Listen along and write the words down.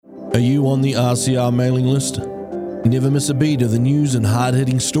Are you on the RCR mailing list? Never miss a beat of the news and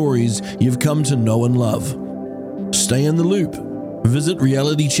hard-hitting stories you've come to know and love. Stay in the loop. Visit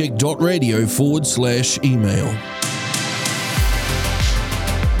realitycheck.radio/email.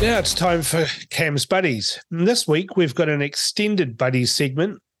 Now it's time for Cam's Buddies. And this week we've got an extended Buddies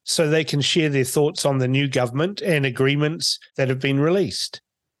segment so they can share their thoughts on the new government and agreements that have been released.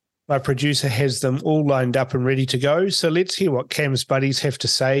 My producer has them all lined up and ready to go, so let's hear what Cam's Buddies have to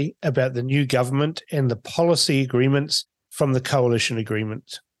say about the new government and the policy agreements from the coalition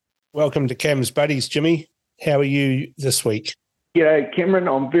agreement. Welcome to Cam's Buddies, Jimmy. How are you this week? G'day, Cameron.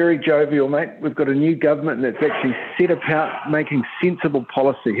 I'm very jovial, mate. We've got a new government that's actually set about making sensible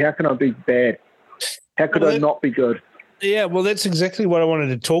policy. How can I be bad? How could I not be good? Yeah, well, that's exactly what I wanted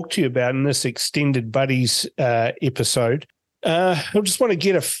to talk to you about in this extended Buddies episode. I just want to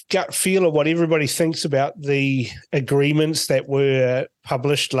get a gut feel of what everybody thinks about the agreements that were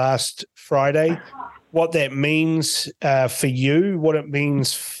published last Friday, what that means for you, what it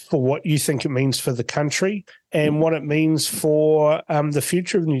means for what you think it means for the country, and what it means for the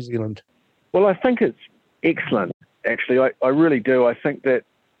future of New Zealand. Well, I think it's excellent, actually. I really do. I think that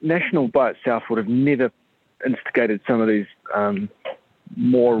National by itself would have never instigated some of these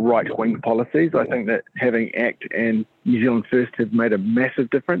more right-wing policies. I think that having ACT and New Zealand First have made a massive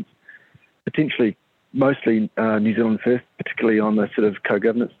difference, potentially mostly New Zealand First, particularly on the sort of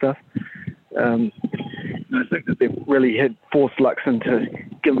co-governance stuff. I think that they've really had forced Luxon to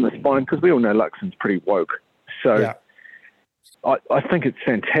give them a spine, because we all know Luxon's pretty woke. So yeah. I think it's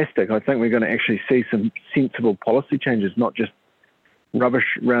fantastic. I think we're going to actually see some sensible policy changes, not just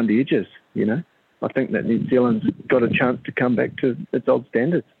rubbish around the edges, you know. I think that New Zealand's got a chance to come back to its old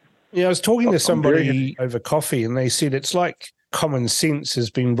standards. Yeah, I was talking to somebody over coffee, and they said it's like common sense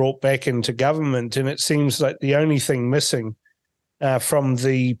has been brought back into government, and it seems like the only thing missing from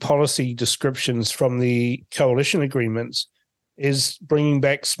the policy descriptions from the coalition agreements is bringing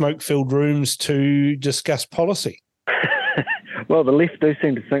back smoke-filled rooms to discuss policy. Well, the left do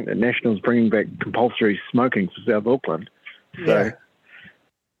seem to think that National's bringing back compulsory smoking for South Auckland. So. Yeah.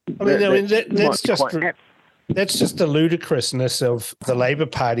 That's just the ludicrousness of the Labour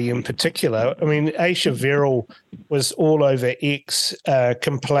Party in particular. I mean, Aisha Verrall was all over X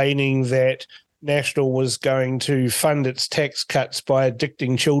complaining that National was going to fund its tax cuts by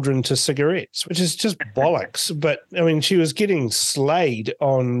addicting children to cigarettes, which is just bollocks. But, I mean, she was getting slayed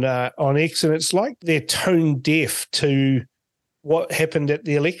on X, and it's like they're tone deaf to what happened at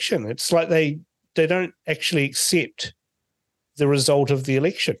the election. It's like they don't actually accept the result of the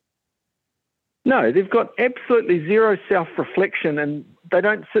election. No, they've got absolutely zero self-reflection, and they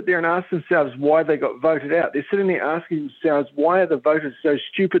don't sit there and ask themselves why they got voted out. They're sitting there asking themselves, why are the voters so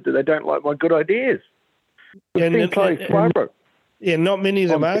stupid that they don't like my good ideas? Yeah, not many of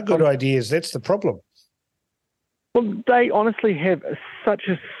them are good ideas. That's the problem. Well, they honestly have such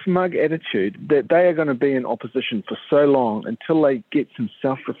a smug attitude that they are going to be in opposition for so long until they get some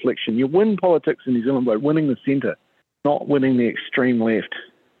self-reflection. You win politics in New Zealand by winning the centre, not winning the extreme left.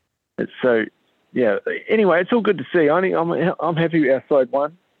 It's so, yeah. Anyway, it's all good to see. I'm happy our side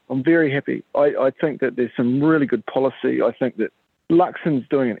won. I'm very happy. I think that there's some really good policy. I think that Luxon's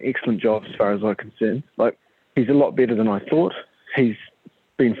doing an excellent job as far as I'm concerned. Like, he's a lot better than I thought. He's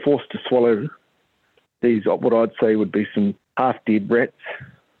been forced to swallow these, what I'd say would be some half-dead rats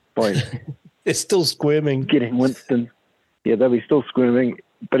by they're still squirming. Getting Winston. Yeah, they'll be still squirming.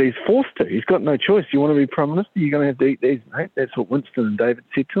 But he's forced to. He's got no choice. You want to be Prime Minister, you're going to have to eat these, mate. That's what Winston and David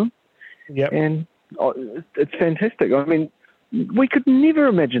said to him. Yep. And it's fantastic. I mean, we could never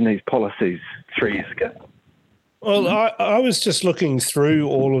imagine these policies 3 years ago. Well, I was just looking through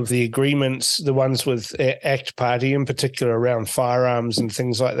all of the agreements, the ones with ACT Party in particular around firearms and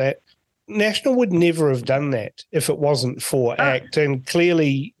things like that. National would never have done that if it wasn't for ACT. And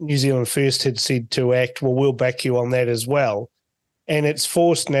clearly New Zealand First had said to ACT, well, we'll back you on that as well. And it's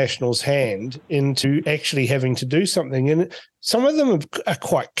forced National's hand into actually having to do something. And some of them are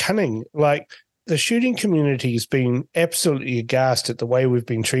quite cunning. Like, the shooting community has been absolutely aghast at the way we've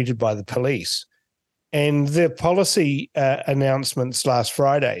been treated by the police. And the policy announcements last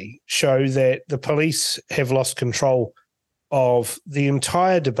Friday show that the police have lost control of the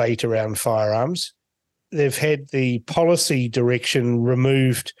entire debate around firearms. They've had the policy direction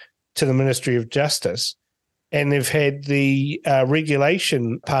removed to the Ministry of Justice, and they've had the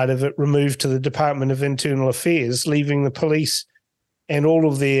regulation part of it removed to the Department of Internal Affairs, leaving the police and all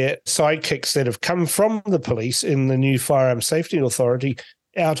of their sidekicks that have come from the police in the new Firearms Safety Authority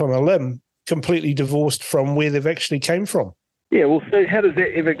out on a limb, completely divorced from where they've actually came from. Yeah, well, so how does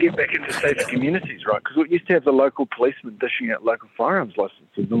that ever get back into safer communities, right? Because we used to have the local policemen dishing out local firearms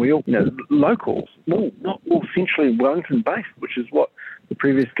licenses, and we all, locals, not all centrally Wellington-based, which is what the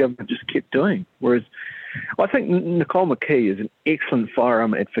previous government just kept doing. Whereas I think Nicole McKee is an excellent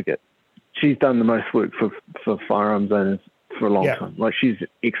firearm advocate. She's done the most work for firearms owners for a long time. Like, she's an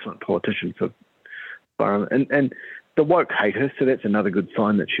excellent politician for firearms. And the woke hate her, so that's another good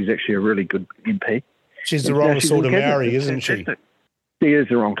sign that she's actually a really good MP. She's the wrong sort of Maori, isn't she? She is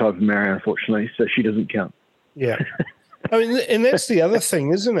the wrong type of Maori, unfortunately, so she doesn't count. Yeah. I mean, and that's the other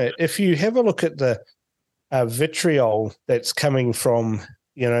thing, isn't it? If you have a look at the vitriol that's coming from,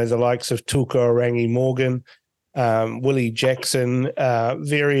 the likes of Tuka Orangi Morgan, Willie Jackson,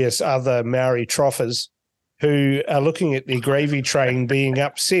 various other Maori troffers who are looking at their gravy train being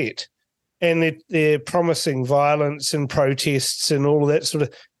upset, and they're promising violence and protests and all of that sort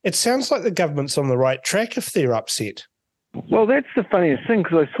of. It sounds like the government's on the right track if they're upset. Well, that's the funniest thing,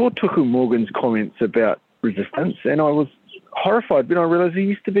 because I saw Tuku Morgan's comments about resistance, and I was horrified when I realised he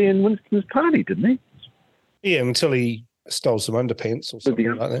used to be in Winston's party, didn't he? Yeah, until he stole some underpants or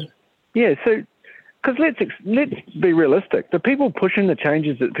something like that. Yeah, so, because let's be realistic. The people pushing the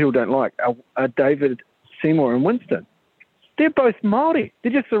changes that people don't like are David Seymour and Winston. They're both Māori.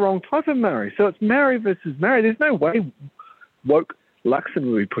 They're just the wrong type of Maori. So it's Maori versus Maori. There's no way woke Luxon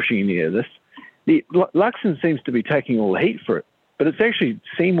will be pushing any of this. Luxon seems to be taking all the heat for it, but it's actually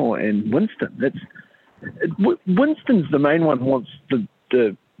Seymour and Winston. Winston's the main one who wants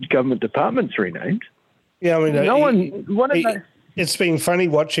the government departments renamed. Yeah, I mean, it's been funny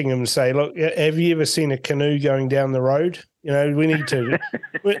watching him say, "Look, have you ever seen a canoe going down the road? We need to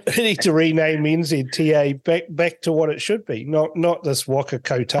rename NZTA back to what it should be, not this Waka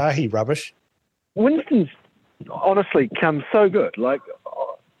Kotahi rubbish." Winston's honestly come so good. Like,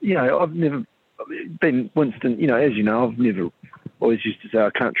 I've never been Winston, as you know, I've never always used to say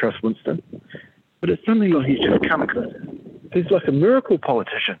I can't trust Winston. But it's something like he's just come across. He's like a miracle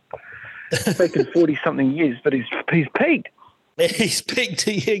politician. Taken 40-something years, but he's peaked. He's peaked,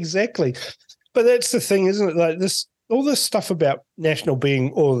 exactly. But that's the thing, isn't it? Like all this stuff about national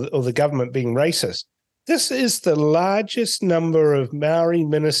being or the government being racist. This is the largest number of Maori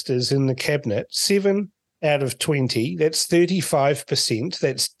ministers in the cabinet, 7 out of 20. That's 35%.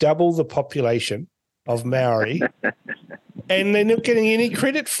 That's double the population of Maori. And they're not getting any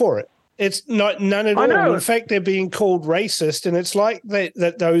credit for it. It's none at all. In fact, they're being called racist, and it's like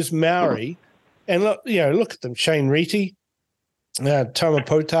that those Maori, and look at them: Shane Reti, Toma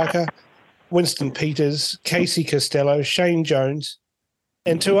Potaka, Winston Peters, Casey Costello, Shane Jones,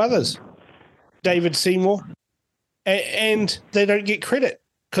 and 2 others, David Seymour, and they don't get credit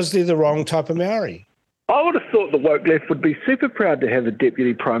because they're the wrong type of Maori. I would have thought the woke left would be super proud to have a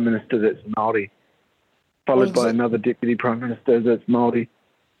deputy prime minister that's Māori, followed by another deputy prime minister that's Māori.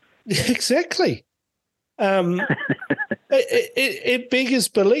 Exactly. It beggars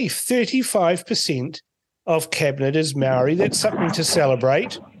belief. 35% of cabinet is Maori. That's something to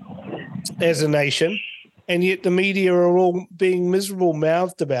celebrate as a nation. And yet the media are all being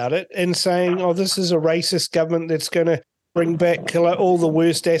miserable-mouthed about it and saying, this is a racist government that's going to bring back all the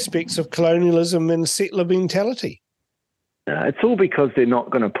worst aspects of colonialism and settler mentality. It's all because they're not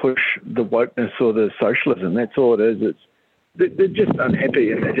going to push the wokeness or the socialism. That's all it is. They're just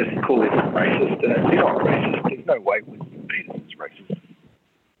unhappy and they just call it racist. They're not racist. There's no way Winston Peterson's racist.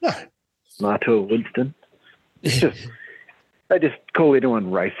 No. Martel Winston. They just call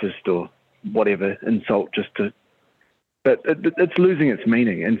anyone racist or whatever, insult just to... But it's losing its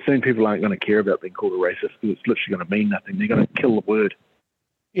meaning, and soon people aren't going to care about being called a racist because it's literally going to mean nothing. They're going to kill the word.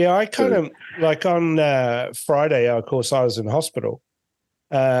 Yeah, I kind of... Like on Friday, of course, I was in hospital.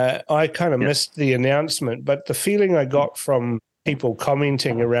 I kind of missed the announcement, but the feeling I got from people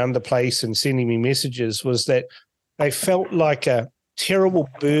commenting around the place and sending me messages was that they felt like a terrible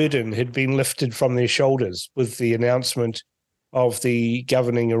burden had been lifted from their shoulders with the announcement of the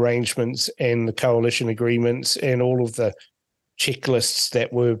governing arrangements and the coalition agreements and all of the checklists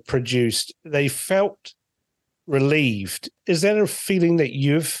that were produced. They felt relieved. Is that a feeling that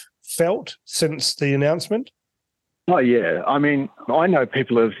you've felt since the announcement? Oh, yeah. I mean, I know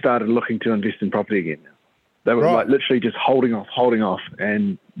people who have started looking to invest in property again now. They were like literally just holding off,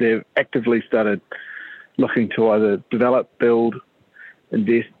 and they've actively started looking to either develop, build,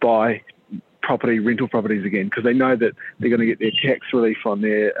 invest, buy rental properties again, because they know that they're going to get their tax relief on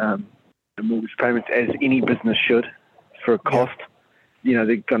their mortgage payments, as any business should, for a cost. Yeah.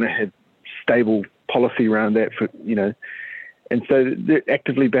 They're going to have stable policy around that and so they're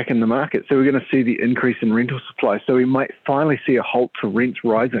actively back in the market. So we're going to see the increase in rental supply. So we might finally see a halt to rents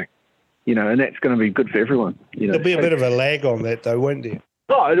rising. and that's going to be good for everyone. There'll be a bit of a lag on that, though, won't there?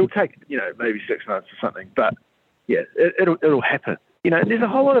 Oh, it'll take, maybe 6 months or something. But, yeah, it'll happen. There's a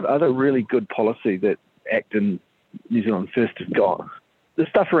whole lot of other really good policy that ACT and New Zealand First has got. The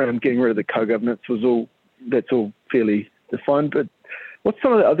stuff around getting rid of the co-governance that's all fairly defined. But what's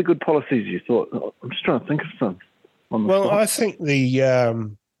some of the other good policies you thought? I'm just trying to think of some. Well, I think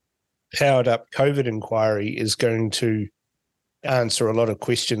the powered up COVID inquiry is going to answer a lot of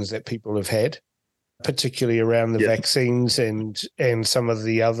questions that people have had, particularly around the vaccines and some of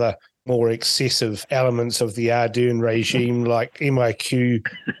the other more excessive elements of the Ardern regime, like MIQ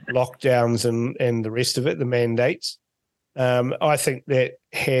lockdowns and the rest of it, the mandates. I think that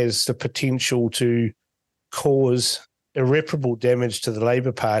has the potential to cause irreparable damage to the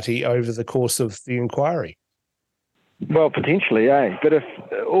Labour Party over the course of the inquiry. Well, potentially, But if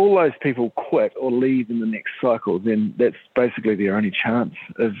all those people quit or leave in the next cycle, then that's basically their only chance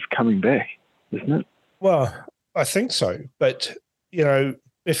of coming back, isn't it? Well, I think so. But,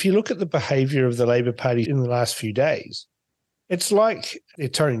 if you look at the behaviour of the Labour Party in the last few days, it's like they're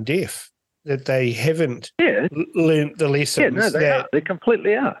tone deaf, that they haven't learnt the lessons. Yeah, no, they are. They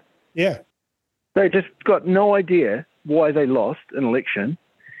completely are. Yeah. They just got no idea why they lost an election,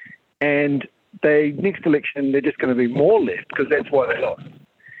 and next election, they're just going to be more left because that's why they lost.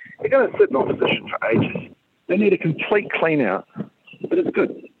 They're going to sit in opposition for ages. They need a complete clean out, but it's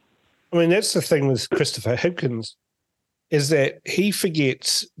good. I mean, that's the thing with Christopher Hipkins, is that he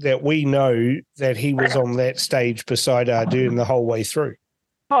forgets that we know that he was on that stage beside Ardern the whole way through.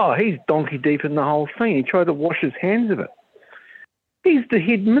 Oh, he's donkey deep in the whole thing. He tried to wash his hands of it. He's the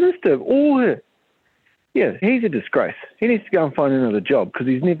head minister of all her. Yeah, he's a disgrace. He needs to go and find another job because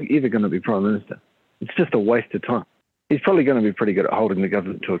he's never, ever going to be Prime Minister. It's just a waste of time. He's probably going to be pretty good at holding the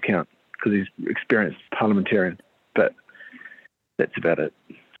government to account because he's experienced parliamentarian, but that's about it.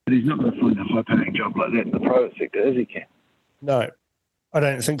 But he's not going to find a high-paying job like that in the private sector, is he, Cam? No, I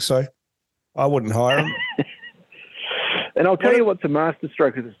don't think so. I wouldn't hire him. And I'll tell you what's a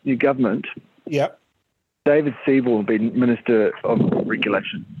masterstroke of this new government. Yep. David Siebel will be Minister of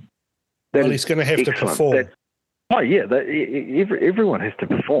Regulation. He's going to have to perform. Everyone has to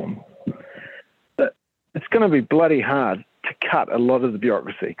perform. But it's going to be bloody hard to cut a lot of the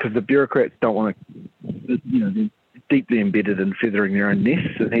bureaucracy because the bureaucrats don't want to, they're deeply embedded in feathering their own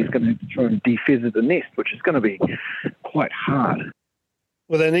nests, and he's going to have to try and defeather the nest, which is going to be quite hard.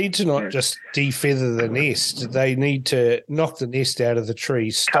 Well, they need to not just defeather the nest. They need to knock the nest out of the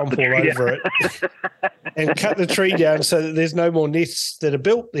tree, stomp all over it, and cut the tree down so that there's no more nests that are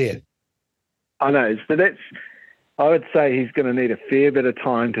built there. I know. So I would say he's going to need a fair bit of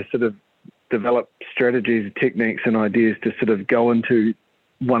time to sort of develop strategies, techniques and ideas to sort of go into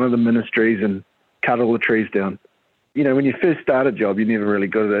one of the ministries and cut all the trees down. When you first start a job, you're never really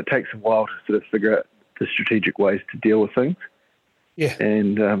good at it. It takes a while to sort of figure out the strategic ways to deal with things. Yeah.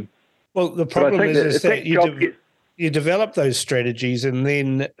 And the problem is that you develop those strategies, and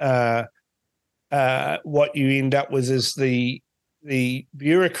then what you end up with is the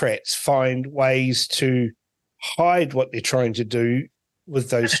bureaucrats find ways to hide what they're trying to do with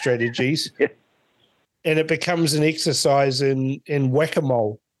those strategies. Yeah. And it becomes an exercise in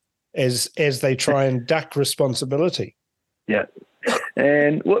whack-a-mole as they try and duck responsibility. Yeah.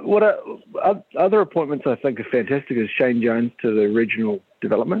 And what other appointments I think are fantastic is Shane Jones to the regional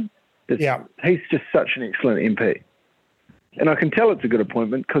development. He's just such an excellent MP. And I can tell it's a good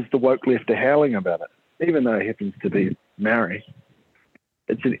appointment because the woke left are howling about it, even though he happens to be Maori.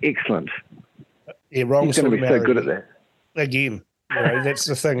 It's an excellent. Yeah, wrong. He's going to be so good at that. Again, that's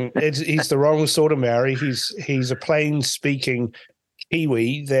the thing. He's the wrong sort of Maori. He's a plain-speaking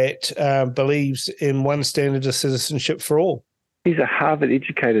Kiwi that believes in one standard of citizenship for all. He's a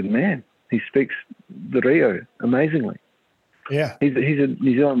Harvard-educated man. He speaks the Rio amazingly. Yeah, he's a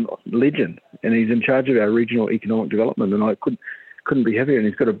New Zealand legend, and he's in charge of our regional economic development. And I couldn't be happier. And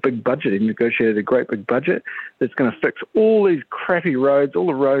he's got a big budget. He negotiated a great big budget that's going to fix all these crappy roads, all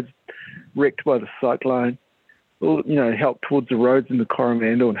the roads wrecked by the cyclone. Help towards the roads in the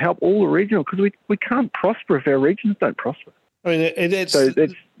Coromandel and help all the regional, because we can't prosper if our regions don't prosper. I mean,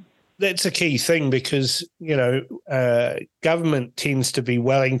 that's a key thing because, government tends to be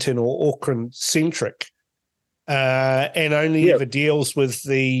Wellington or Auckland centric and only ever deals with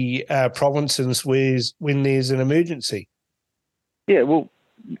the provinces when there's an emergency. Yeah, well,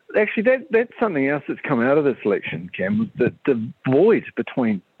 actually, that's something else that's come out of this election, Cam, was the void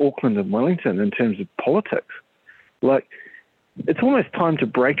between Auckland and Wellington in terms of politics. Like, it's almost time to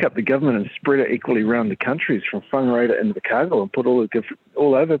break up the government and spread it equally around the countries from Whangarei to Invercargill and put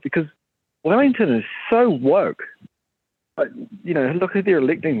all over, because Wellington is so woke. look at their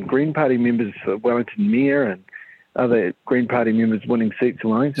electing Green Party members for Wellington Mayor and other Green Party members winning seats in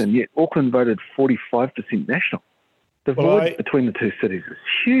Wellington, yet Auckland voted 45% national. The void between the two cities is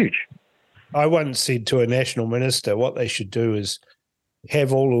huge. I once said to a national minister what they should do is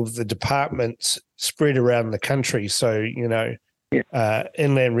have all of the departments spread around the country. So,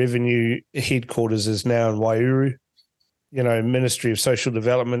 Inland Revenue headquarters is now in Waihuru. Ministry of Social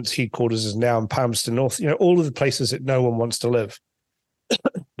Development's headquarters is now in Palmerston North. All of the places that no one wants to live.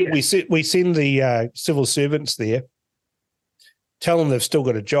 Yeah. We send the civil servants there, tell them they've still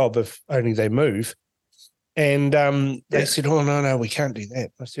got a job if only they move. And they said, oh, no, we can't do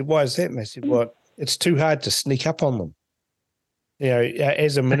that. I said, why is that? And they said, well, it's too hard to sneak up on them.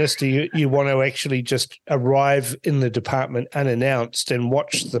 As a minister, you want to actually just arrive in the department unannounced and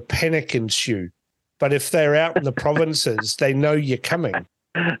watch the panic ensue. But if they're out in the provinces, they know you're coming.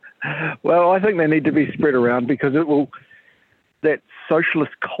 Well, I think they need to be spread around because that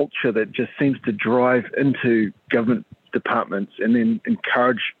socialist culture that just seems to drive into government departments and then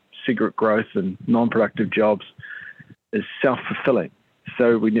encourage cigarette growth and non-productive jobs is self-fulfilling.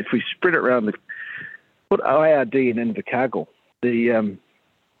 So if we spread it around, put IRD in Invercargill,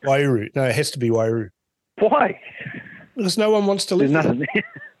 Waihuru. No, it has to be Waihuru. Why? Because no one wants to live there.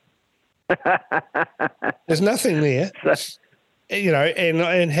 There's nothing there.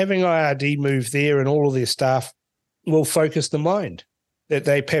 And having IRD move there and all of their staff will focus the mind that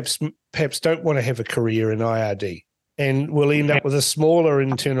they perhaps don't want to have a career in IRD. And we'll end up with a smaller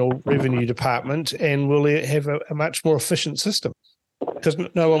internal revenue department and we'll have a much more efficient system because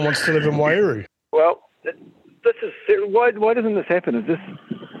no one wants to live in Waihuru. Well, this is why doesn't this happen?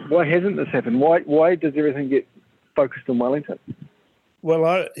 Why hasn't this happened? Why does everything get focused on Wellington?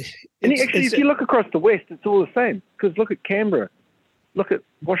 Well, if you look across the west, it's all the same. Because look at Canberra, look at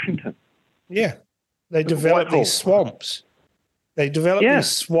Washington. Yeah, they develop these swamps. These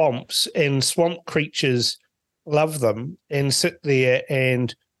swamps, and swamp creatures love them and sit there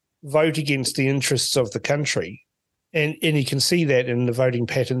and vote against the interests of the country. And you can see that in the voting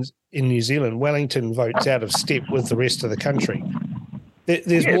patterns in New Zealand. Wellington votes out of step with the rest of the country.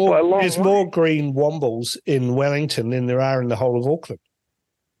 There's more green wombles in Wellington than there are in the whole of Auckland.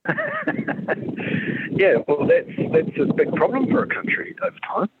 Yeah, well, that's a big problem for a country over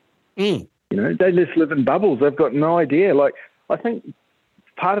time. Mm. They just live in bubbles. They've got no idea. Like, I think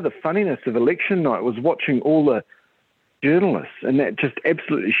part of the funniness of election night was watching all the journalists, and that just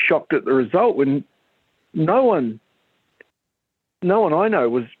absolutely shocked at the result when no one I know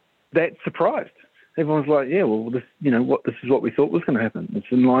was that surprised. Everyone's like, yeah, well, this is what we thought was going to happen. It's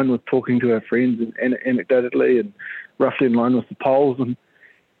in line with talking to our friends and anecdotally and roughly in line with the polls, and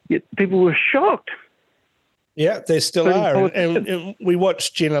yet people were shocked. Yeah, they still are. And we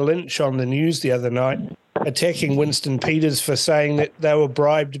watched Jenna Lynch on the news the other night attacking Winston Peters for saying that they were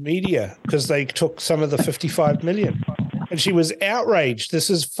bribed media because they took some of the 55 million. And she was outraged. This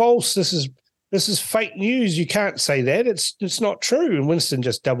is false. This is fake news. You can't say that. It's not true. And Winston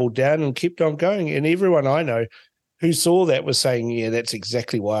just doubled down and kept on going. And everyone I know who saw that was saying, yeah, that's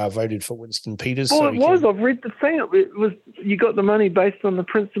exactly why I voted for Winston Peters. Well, I've read the thing. It was you got the money based on the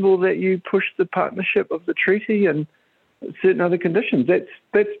principle that you pushed the partnership of the treaty and certain other conditions.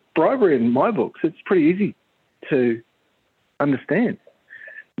 That's bribery in my books. It's pretty easy to understand.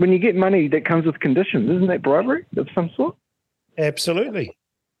 When you get money that comes with conditions, isn't that bribery of some sort? Absolutely.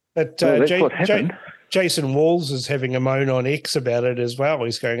 But that's what happened. Jason Walls is having a moan on X about it as well.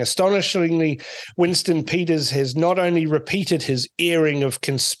 He's going, astonishingly, Winston Peters has not only repeated his airing of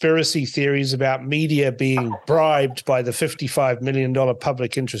conspiracy theories about media being bribed by the $55 million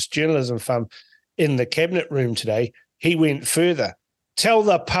public interest journalism fund in the cabinet room today, he went further. Tell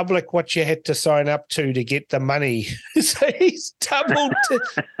the public what you had to sign up to get the money. So he's doubled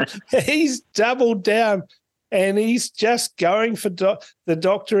down. And he's just going for the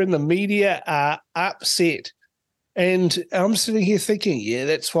doctor and the media are upset. And I'm sitting here thinking, yeah,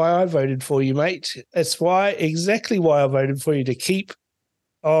 that's why I voted for you, mate. That's exactly why I voted for you, to keep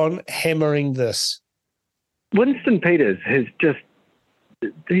on hammering this. Winston Peters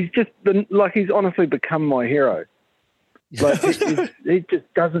he's honestly become my hero. Like he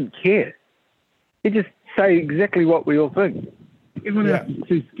just doesn't care. He just say exactly what we all think. Everyone else is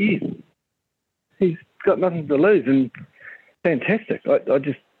too scared. He's got nothing to lose, and fantastic. I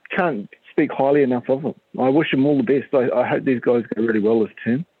just can't speak highly enough of him. I wish him all the best. I hope these guys go really well this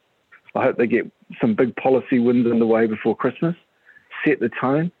term. I hope they get some big policy wins in the way before Christmas, set the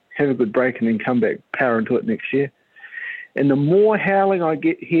tone, have a good break, and then come back, power into it next year. And the more howling I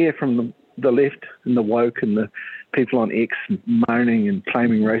hear from the left and the woke and the people on X moaning and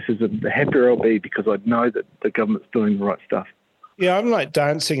claiming racism, the happier I'll be, because I know that the government's doing the right stuff. Yeah, I'm like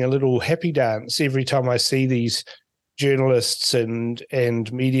dancing a little happy dance every time I see these journalists and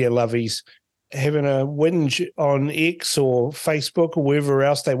media lovies having a whinge on X or Facebook or wherever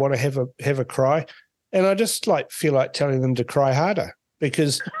else they want to have a cry. And I just feel like telling them to cry harder,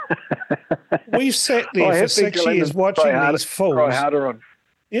 because we've sat there for 6 years watching these fools. Cry harder on.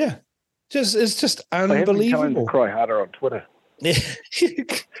 Yeah. It's just I have been telling them unbelievable. to cry harder on Twitter. Yeah.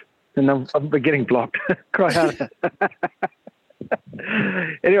 And I'm getting blocked. Cry harder.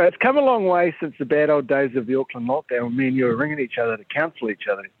 Anyway, it's come a long way since the bad old days of the Auckland lockdown when me and you were ringing each other to counsel each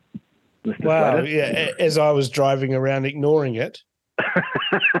other. Mr. Wow, Slater. yeah, as I was driving around ignoring it.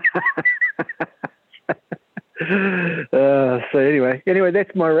 So anyway,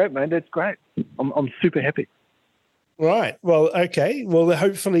 that's my rap, mate. That's great. I'm super happy. Right. Well, okay. Well,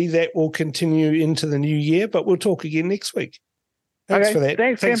 hopefully that will continue into the new year, but we'll talk again next week. Thanks Okay, for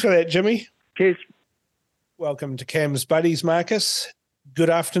that. thanks for that, Jimmy. Cheers. Welcome to Cam's Buddies, Marcus. Good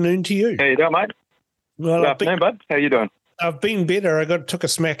afternoon to you. How you doing, mate? Well, Good afternoon, bud. How you doing? I've been better. I took a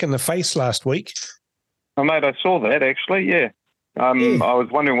smack in the face last week. Oh, mate, I saw that, actually, yeah. I was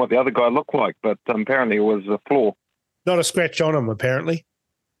wondering what the other guy looked like, but apparently it was a flaw. Not a scratch on him, apparently.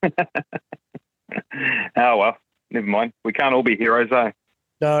 Oh, well, never mind. We can't all be heroes, eh?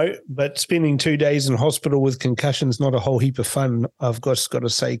 No, but spending 2 days in hospital with concussion's not a whole heap of fun, I've got to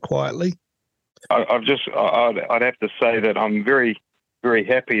say quietly. I'd have to say that I'm very, very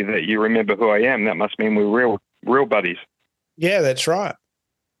happy that you remember who I am. That must mean we're real buddies. Yeah, that's right.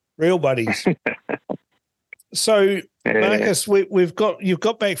 Real buddies. So, Marcus, you've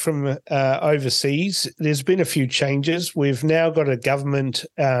got back from overseas. There's been a few changes. We've now got a government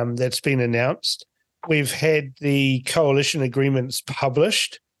that's been announced. We've had the coalition agreements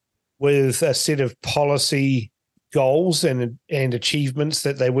published with a set of policy goals and achievements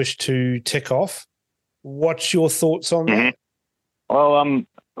that they wish to tick off. What's your thoughts on that? Well,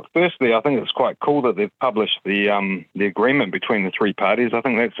 firstly, I think it's quite cool that they've published the agreement between the three parties. I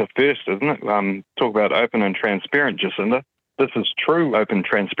think that's a first, isn't it? Talk about open and transparent, Jacinda. This is true open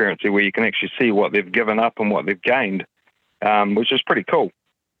transparency, where you can actually see what they've given up and what they've gained, which is pretty cool.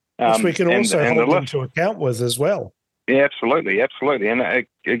 Which we can also hold them to account with as well. Yeah, absolutely. And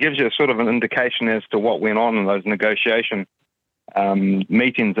it gives you a sort of an indication as to what went on in those negotiation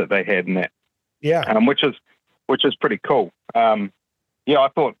meetings that they had in that. Yeah. Which is pretty cool. Yeah, I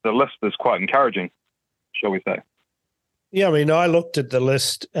thought the list is quite encouraging, shall we say. Yeah, I mean, I looked at the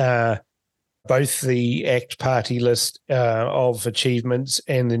list, both the ACT Party list of achievements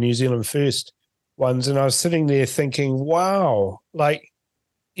and the New Zealand First ones, and I was sitting there thinking, wow,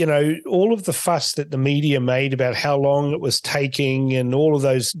 all of the fuss that the media made about how long it was taking and all of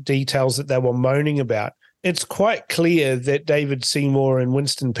those details that they were moaning about, it's quite clear that David Seymour and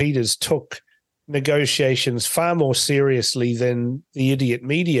Winston Peters took negotiations far more seriously than the idiot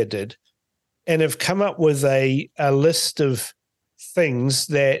media did, and have come up with a list of things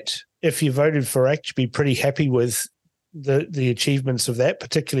that, if you voted for ACT, you'd be pretty happy with the achievements of that,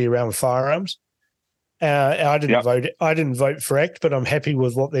 particularly around firearms. I didn't vote for ACT, but I'm happy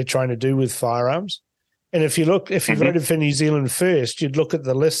with what they're trying to do with firearms. And if you voted for New Zealand First, you'd look at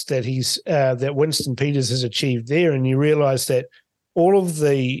the list that that Winston Peters has achieved there, and you realise that all of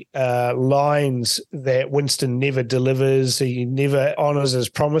the lines that Winston never delivers, he never honours his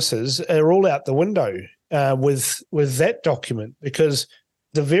promises, are all out the window with that document, because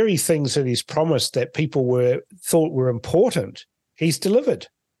the very things that he's promised that people thought were important, he's delivered.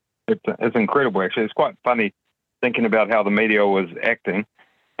 It's incredible, actually. It's quite funny thinking about how the media was acting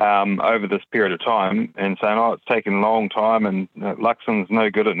over this period of time and saying, it's taken a long time and Luxon's no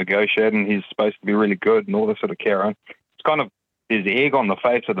good at negotiating, he's supposed to be really good and all this sort of carry on. It's kind of, there's egg on the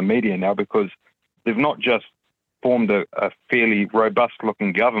face of the media now, because they've not just formed a fairly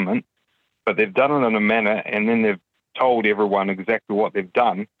robust-looking government, but they've done it in a manner, and then they've told everyone exactly what they've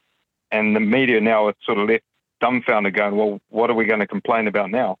done, and the media now is sort of left dumbfounded going, well, what are we going to complain about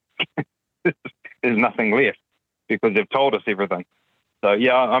now? There's nothing left, because they've told us everything. So,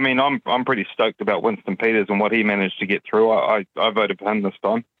 yeah, I mean, I'm pretty stoked about Winston Peters and what he managed to get through. I voted for him this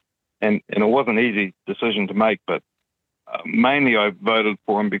time, and it wasn't an easy decision to make, but mainly I voted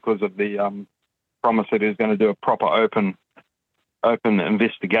for him because of the promise that he was going to do a proper open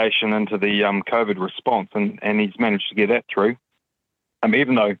investigation into the COVID response, and he's managed to get that through.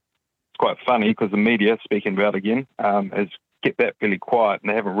 Even though it's quite funny, because the media, speaking about it again, has kept that fairly quiet, and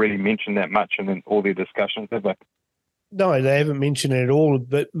they haven't really mentioned that much in all their discussions, have they? No, they haven't mentioned it at all,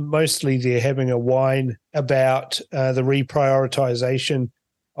 but mostly they're having a whine about the reprioritisation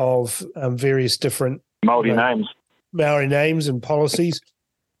of various different Māori names. Maori names and policies,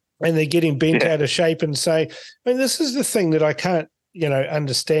 and they're getting bent out of shape and say, I mean, this is the thing that I can't,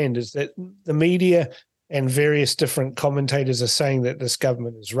 understand, is that the media and various different commentators are saying that this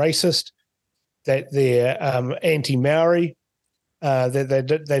government is racist, that they're anti-Maori,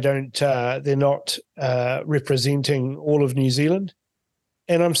 that they're not representing all of New Zealand.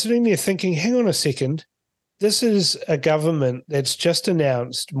 And I'm sitting there thinking, hang on a second, this is a government that's just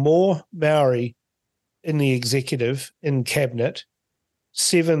announced more Maori in the executive, in cabinet,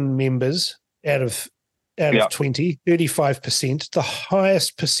 7 members out of 20, 35%, the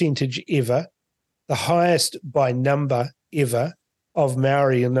highest percentage ever, the highest by number ever of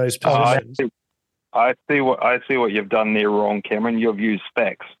Maori in those positions. I see what you've done there wrong, Cameron. You've used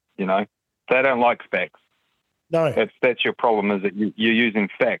facts. They don't like facts. No, that's your problem. Is that you're using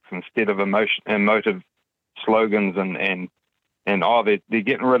facts instead of emotive slogans and they're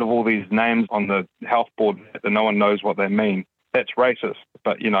getting rid of all these names on the health board that no one knows what they mean. That's racist.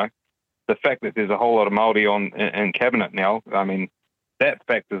 But the fact that there's a whole lot of Māori in cabinet now, I mean, that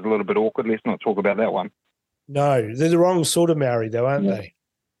fact is a little bit awkward. Let's not talk about that one. No, they're the wrong sort of Maori, though, aren't they?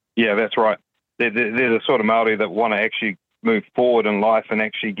 Yeah, that's right. They're the sort of Māori that want to actually move forward in life and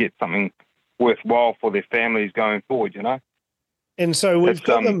actually get something worthwhile for their families going forward, And so we've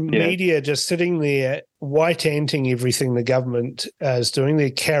got the media just sitting there white-anting everything the government is doing.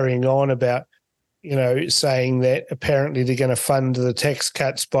 They're carrying on about, saying that apparently they're going to fund the tax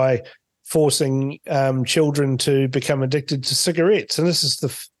cuts by forcing children to become addicted to cigarettes. And this is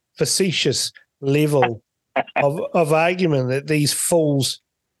the facetious level of argument that these fools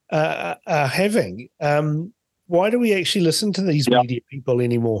are having. Why do we actually listen to these media people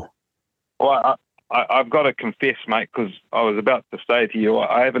anymore? Well, I've got to confess, mate, because I was about to say to you,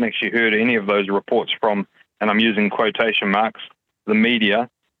 I haven't actually heard any of those reports from, and I'm using quotation marks, the media,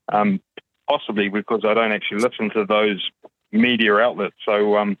 possibly because I don't actually listen to those media outlets.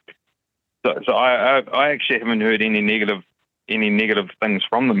 So I actually haven't heard any negative things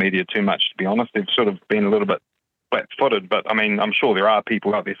from the media too much, to be honest. They've sort of been a little bit flat-footed, but I mean, I'm sure there are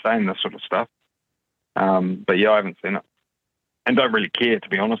people out there saying this sort of stuff. But yeah, I haven't seen it, and don't really care, to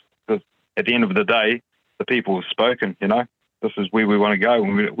be honest. Because at the end of the day, the people have spoken. This is where we want to go.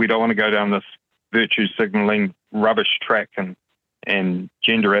 We don't want to go down this virtue signaling rubbish track and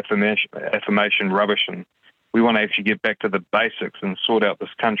gender affirmation rubbish, and we want to actually get back to the basics and sort out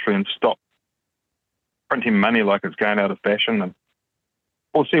this country and stop printing money like it's going out of fashion. And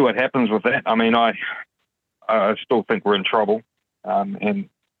we'll see what happens with that. I mean, I still think we're in trouble, and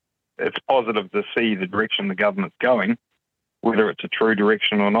it's positive to see the direction the government's going. Whether it's a true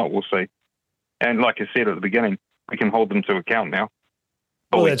direction or not, we'll see. And like you said at the beginning, we can hold them to account now.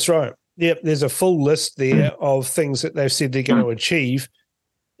 Oh, that's right. Yep, there's a full list there of things that they've said they're going to achieve,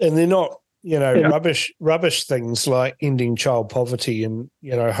 and they're not, rubbish things like ending child poverty and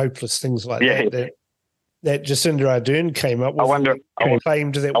hopeless things like that. That Jacinda Ardern came up with.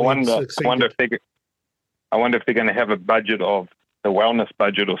 Claimed that I wonder if they're going to have a budget of the wellness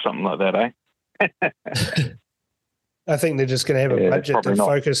budget or something like that, eh? I think they're just going to have a budget that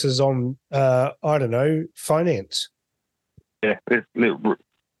focuses on, finance. Yeah,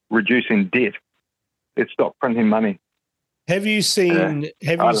 reducing debt. Let's stop printing money. Have you seen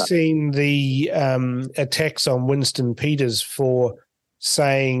the attacks on Winston Peters for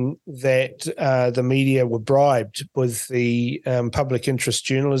saying that the media were bribed with the Public Interest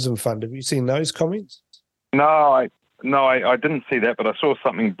Journalism Fund? Have you seen those comments? No, I didn't see that, but I saw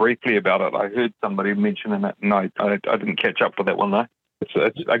something briefly about it. I heard somebody mentioning it. No, I didn't catch up with that one though.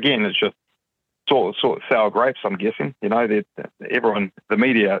 It's just sort of sour grapes, I'm guessing. Everyone, the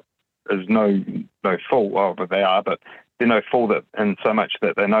media is no fool. Well, they are, but they're no fool that in so much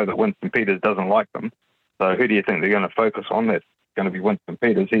that they know that Winston Peters doesn't like them. So who do you think they're going to focus on? That's going to be Winston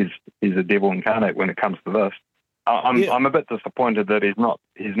Peters. He's a devil incarnate when it comes to this. I'm a bit disappointed that he's not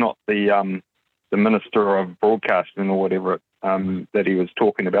the Minister of Broadcasting or whatever that he was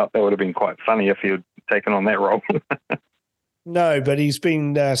talking about. That would have been quite funny if he had taken on that role. No, but he's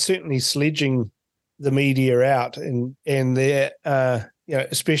been certainly sledging the media out, and they're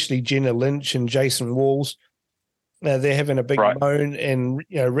especially Jenna Lynch and Jason Walls. They're having a big moan and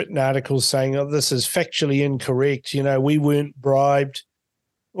written articles saying, "Oh, this is factually incorrect. We weren't bribed."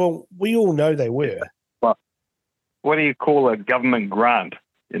 Well, we all know they were. Well, what do you call a government grant?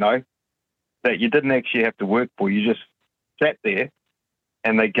 That you didn't actually have to work for. You just sat there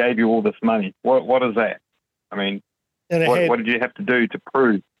and they gave you all this money. What is that? I mean, what did you have to do to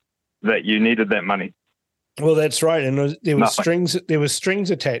prove that you needed that money? Well, that's right. And there were strings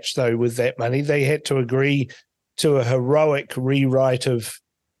attached, though, with that money. They had to agree to a heroic rewrite of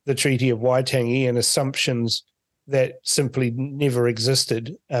the Treaty of Waitangi and assumptions that simply never existed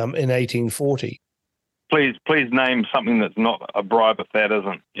in 1840. Please name something that's not a bribe if that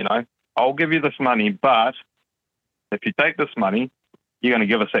isn't, I'll give you this money, but if you take this money, you're going to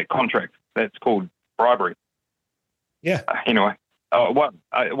give us that contract. That's called bribery. Yeah. Anyway, what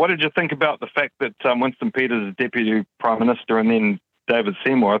did you think about the fact that Winston Peters is Deputy Prime Minister and then David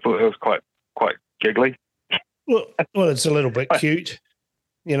Seymour? I thought it was quite giggly. Well, it's a little bit cute,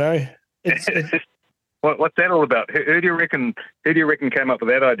 It's What's that all about? Who do you reckon came up with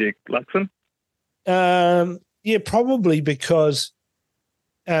that idea, Luxon? Yeah, probably because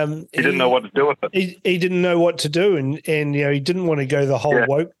he didn't know what to do with it. He didn't know what to do, and he didn't want to go the whole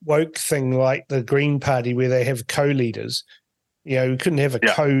woke thing like the Green Party where they have co-leaders. We couldn't have a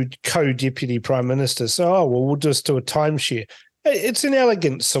co-deputy prime minister. So, we'll just do a timeshare. It's an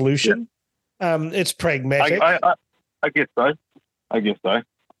elegant solution. Yeah. It's pragmatic. I guess so.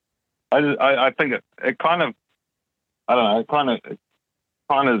 I think it kind of, I don't know, it's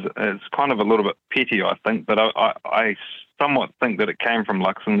kind of a little bit petty, I think, but I somewhat think that it came from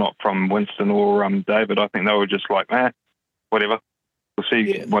Luxon, not from Winston or David. I think they were just like, whatever. We'll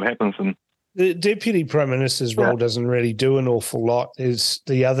see what happens. And the deputy prime minister's role doesn't really do an awful lot. Is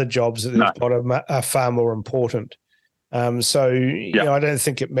the other jobs that they've got are far more important. I don't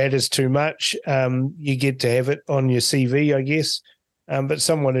think it matters too much. You get to have it on your CV, I guess. But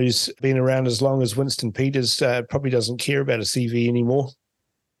someone who's been around as long as Winston Peters probably doesn't care about a CV anymore.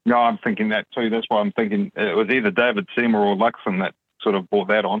 No, I'm thinking that too. That's why I'm thinking it was either David Seymour or Luxon that sort of brought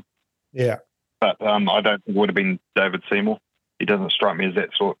that on. Yeah. But I don't think it would have been David Seymour. He doesn't strike me as that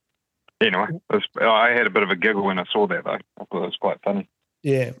sort. Anyway, I had a bit of a giggle when I saw that, though. I thought it was quite funny.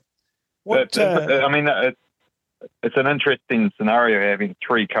 Yeah. It's an interesting scenario having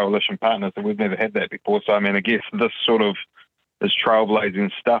three coalition partners, and we've never had that before. So, I guess this sort of is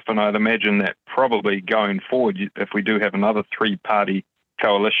trailblazing stuff, and I'd imagine that probably going forward, if we do have another three-party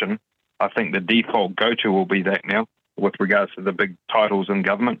coalition, I think the default go-to will be that now with regards to the big titles in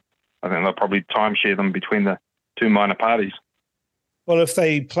government. I think they'll probably timeshare them between the two minor parties. Well, if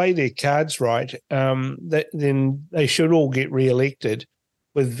they play their cards right, then they should all get re-elected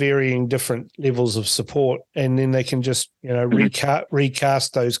with varying different levels of support, and then they can just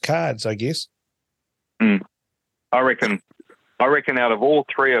recast those cards, I guess. I reckon out of all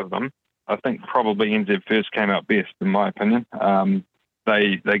three of them, I think probably NZ First came out best, in my opinion.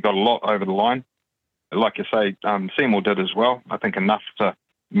 They got a lot over the line. Like you say, Seymour did as well. I think enough to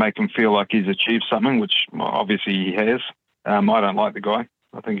make him feel like he's achieved something, which obviously he has. I don't like the guy.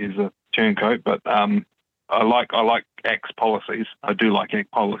 I think he's a turncoat, but I like ACT's policies. I do like ACT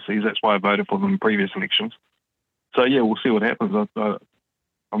policies. That's why I voted for them in previous elections. So yeah, we'll see what happens.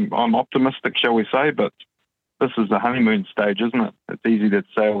 I'm optimistic, shall we say, but this is the honeymoon stage, isn't it? It's easy to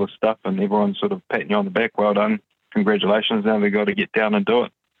say all this stuff and everyone's sort of patting you on the back. Well done. Congratulations. Now they've got to get down and do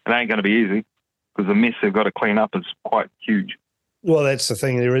it. It ain't going to be easy because the mess they've got to clean up is quite huge. Well, that's the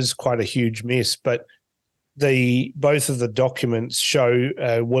thing. There is quite a huge mess, but both of the documents show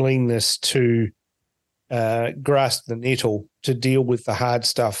a willingness to grasp the nettle, to deal with the hard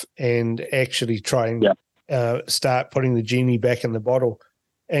stuff and actually try and start putting the genie back in the bottle.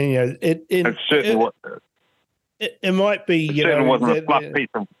 And, it's certainly it might be, it wasn't a fluff piece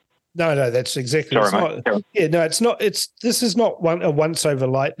of. No, that's exactly. Sorry, mate. It's not. This is not a once over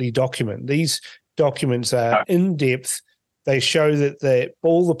lightly document. These documents are in depth. They show that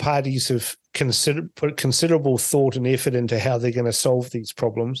all the parties have put considerable thought and effort into how they're going to solve these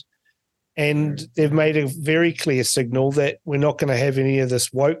problems, and they've made a very clear signal that we're not going to have any of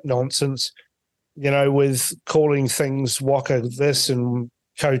this woke nonsense, with calling things waka this and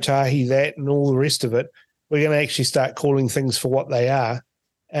kotahi that and all the rest of it. We're going to actually start calling things for what they are.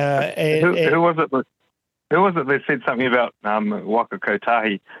 Who was it that said something about waka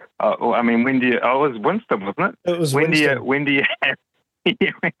kotahi? Wendy. It was Winston, wasn't it? It was Winston. Wendy.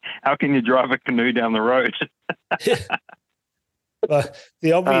 How can you drive a canoe down the road? Well,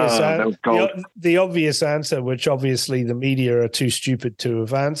 the obvious answer, which obviously the media are too stupid to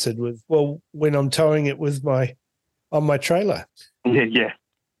have answered, with when I'm towing it on my trailer. Yeah,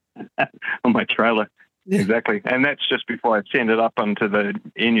 on my trailer. Yeah. Exactly. And that's just before I send it up onto the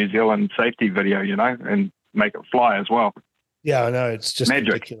Air New Zealand safety video, and make it fly as well. Yeah, I know. It's just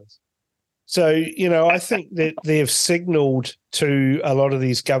magic. Ridiculous. So, I think that they've signalled to a lot of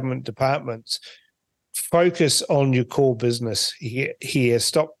these government departments, focus on your core business here.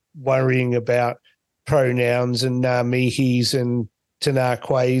 Stop worrying about pronouns and ngā mihis and tēnā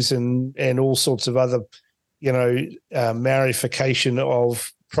koes and all sorts of other, marification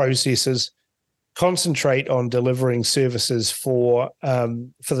of processes. concentrate on delivering services for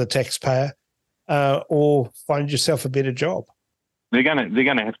the taxpayer, or find yourself a better job. They're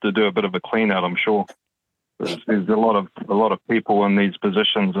gonna have to do a bit of a clean out, I'm sure. There's a lot of people in these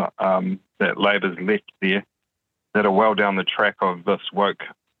positions that Labor's left there that are well down the track of this woke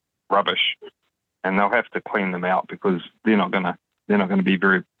rubbish, and they'll have to clean them out because they're not gonna be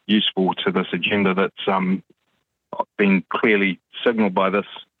very useful to this agenda that's been clearly signalled by this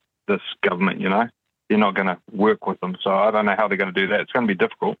government. You know, they're not going to work with them, so I don't know how they're going to do that. It's going to be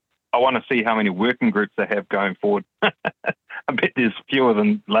difficult. I want to see how many working groups they have going forward. I bet there's fewer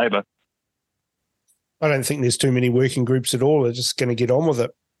than Labor. I don't think there's too many working groups at all. They're just going to get on with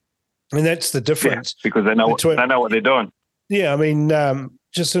it. I mean, that's the difference. Yeah, because they know what they're doing. Yeah, I mean,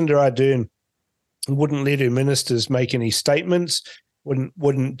 Jacinda Ardern wouldn't let her ministers make any statements,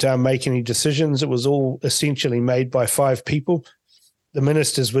 wouldn't make any decisions. It was all essentially made by 5 people. The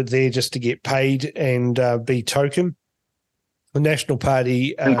ministers were there just to get paid and be token. The National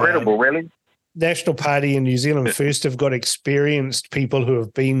Party... Incredible, really. National Party and New Zealand First have got experienced people who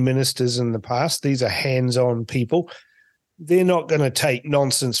have been ministers in the past. These are hands-on people. They're not going to take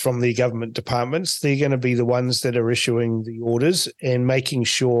nonsense from the government departments. They're going to be the ones that are issuing the orders and making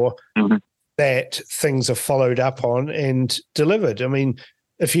sure that things are followed up on and delivered. I mean,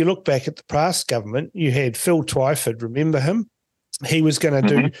 if you look back at the past government, you had Phil Twyford, remember him? He was going to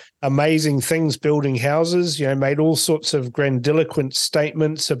do amazing things, building houses, made all sorts of grandiloquent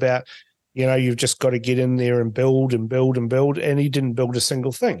statements about, you've just got to get in there and build and build and build. And he didn't build a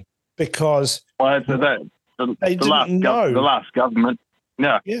single thing because the last government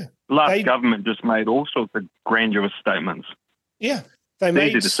government just made all sorts of grandiose statements. Yeah. They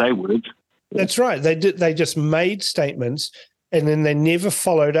needed to say words. That's right. They did. They just made statements and then they never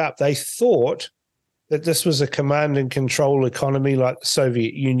followed up. They thought that this was a command and control economy like the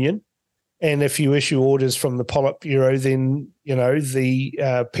Soviet Union. And if you issue orders from the Politburo, then,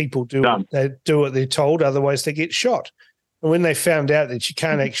 the people do what they're told, otherwise they get shot. And when they found out that you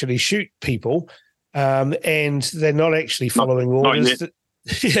can't actually shoot people and they're not actually following orders,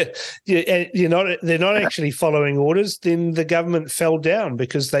 they're not actually following orders, then the government fell down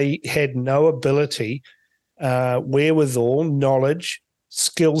because they had no ability, wherewithal, knowledge,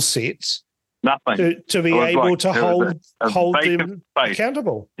 skill sets, nothing to be able to hold them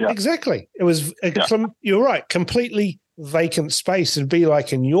accountable. Yeah. Exactly. It was, you're right, completely vacant space. It'd be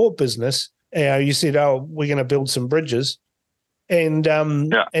like in your business, you said, we're going to build some bridges. And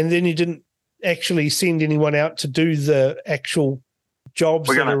then you didn't actually send anyone out to do the actual jobs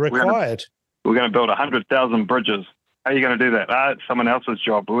that are required. We're going to build 100,000 bridges. How are you going to do that? It's someone else's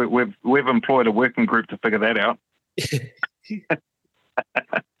job. We've employed a working group to figure that out.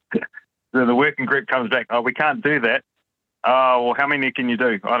 So the working group comes back, we can't do that. Well, how many can you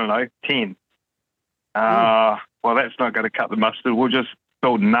do? I don't know, 10. Well, that's not going to cut the mustard. We'll just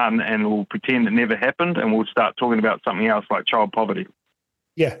build none and we'll pretend it never happened and we'll start talking about something else like child poverty.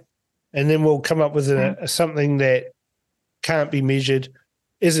 Yeah. And then we'll come up with something that can't be measured,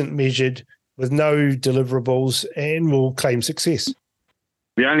 isn't measured, with no deliverables, and we'll claim success.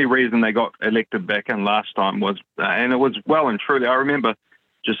 The only reason they got elected back in last time was, and it was well and truly, I remember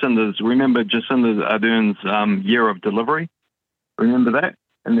Jacinda Ardern's year of delivery. Remember that?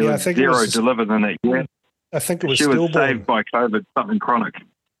 And there was 0 delivered in that year. I think it was She was saved by COVID, something chronic.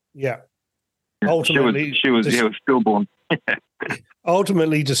 Yeah. Ultimately, she was stillborn.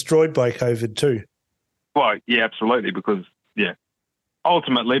 Ultimately destroyed by COVID too. Well, yeah, absolutely, because,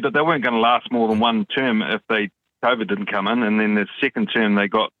 ultimately, but they weren't going to last more than one term if COVID didn't come in, and then the second term they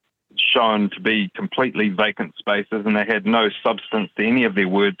got shown to be completely vacant spaces and they had no substance to any of their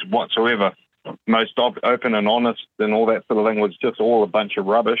words whatsoever. Most open and honest and all that sort of thing was just all a bunch of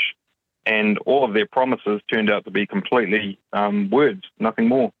rubbish, and all of their promises turned out to be completely words, nothing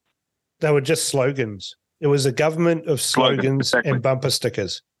more. They were just slogans. It was a government of slogans and bumper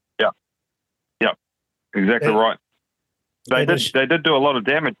stickers. Yeah, exactly right. They did do a lot of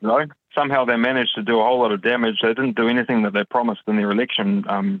damage, though. Somehow they managed to do a whole lot of damage. They didn't do anything that they promised in their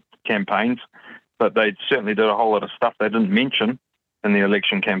election campaigns, but they certainly did a whole lot of stuff they didn't mention in the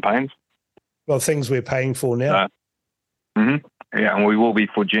election campaigns. Well, things we're paying for now. Yeah, and we will be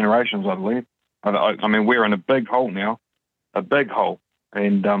for generations, I believe. I mean, we're in a big hole now,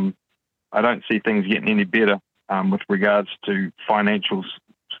 and I don't see things getting any better with regards to financial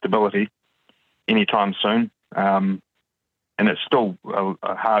stability anytime soon. And it's still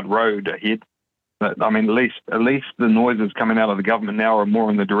a hard road ahead. But, I mean, at least the noises coming out of the government now are more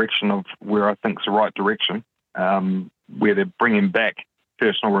in the direction of where I think is the right direction, where they're bringing back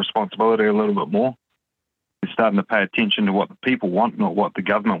personal responsibility a little bit more. They're starting to pay attention to what the people want, not what the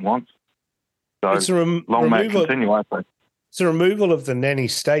government wants. So it's a long may it continue, I think. It's a removal of the nanny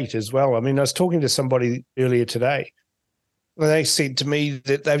state as well. I mean, I was talking to somebody earlier today, and they said to me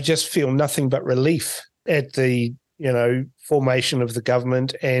that they just feel nothing but relief at the, formation of the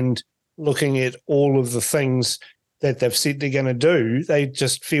government and looking at all of the things that they've said they're going to do. They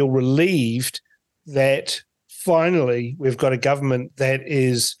just feel relieved that finally we've got a government that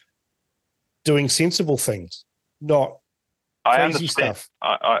is doing sensible things, not crazy stuff.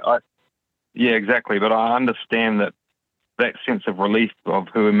 Yeah, exactly. But I understand that sense of relief of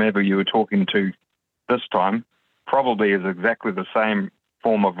whomever you were talking to this time probably is exactly the same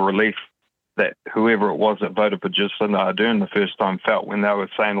form of relief that whoever it was that voted for Jacinda Ardern the first time felt when they were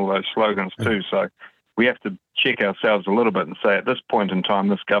saying all those slogans too. So we have to check ourselves a little bit and say at this point in time,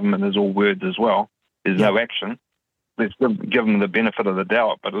 this government is all words as well. There's no action. Let's give them the benefit of the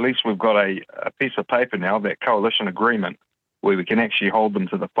doubt. But at least we've got a piece of paper now, that coalition agreement, where we can actually hold them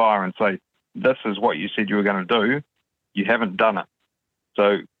to the fire and say, this is what you said you were going to do. You haven't done it.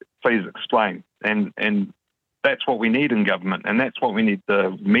 So please explain. And that's what we need in government. And that's what we need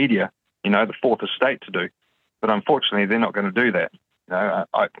the media, the fourth estate to do. But unfortunately, they're not going to do that.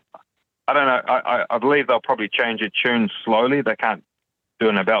 I don't know. I believe they'll probably change their tune slowly. They can't do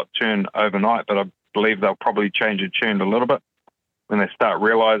an about turn overnight, but I believe they'll probably change their tune a little bit when they start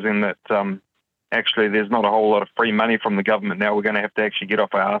realizing that actually there's not a whole lot of free money from the government now. We're going to have to actually get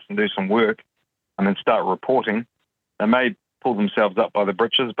off our ass and do some work and then start reporting. They may pull themselves up by the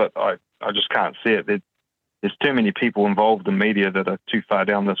britches, but I just can't see it. There's too many people involved in media that are too far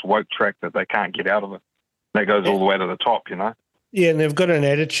down this woke track that they can't get out of it. That goes all the way to the top, Yeah, and they've got an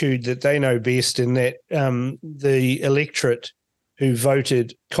attitude that they know best, in that the electorate who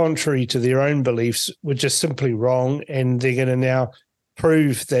voted contrary to their own beliefs were just simply wrong, and they're going to now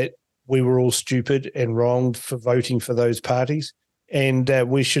prove that we were all stupid and wrong for voting for those parties, and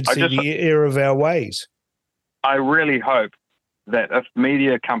we should see the error of our ways. I really hope that if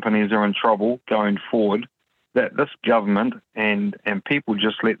media companies are in trouble going forward, that this government and people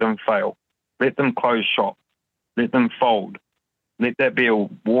just let them fail. Let them close shop. Let them fold. Let that be a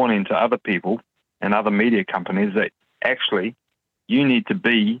warning to other people and other media companies that actually you need to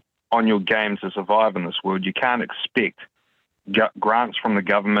be on your game to survive in this world. You can't expect grants from the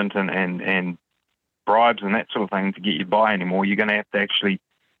government and bribes and that sort of thing to get you by anymore. You're going to have to actually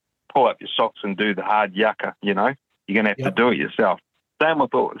pull up your socks and do the hard yucca, You're going to have to do it yourself. Same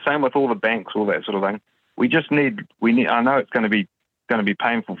with all the banks, all that sort of thing. We need. I know it's going to be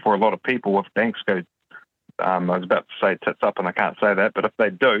painful for a lot of people if banks go. I was about to say tits up, and I can't say that, but if they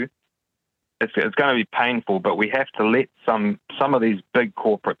do, it's going to be painful. But we have to let some of these big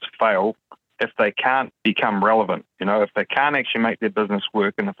corporates fail if they can't become relevant. If they can't actually make their business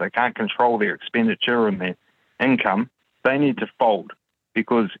work, and if they can't control their expenditure and their income, they need to fold.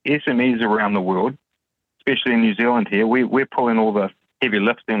 Because SMEs around the world, especially in New Zealand here, we're pulling all the heavy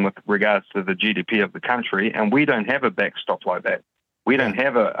lifting with regards to the GDP of the country, and we don't have a backstop like that. We don't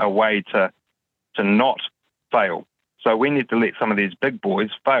have a way to not fail. So we need to let some of these big boys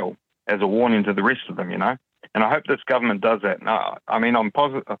fail as a warning to the rest of them, And I hope this government does that. No, I mean, I'm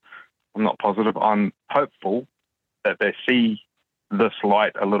not positive. I'm hopeful that they see this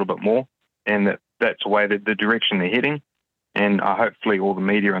light a little bit more, and that's the way that the direction they're heading. And hopefully all the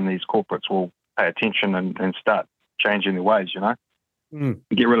media and these corporates will pay attention and start changing their ways,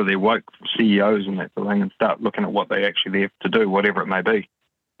 Get rid of their woke CEOs and that sort of thing and start looking at what they actually have to do, whatever it may be.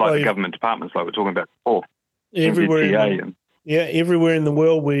 Like the government departments like we were talking about before. Everywhere in the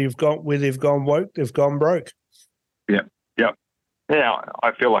world where they've gone woke, they've gone broke. Yeah. Yeah,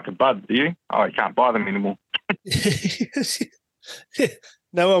 I feel like a bud, do you? I can't buy them anymore.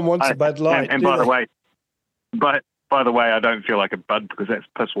 No one wants a Bud Light. And by the way, I don't feel like a bud because that's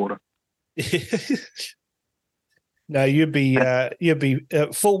piss water. No, you'd be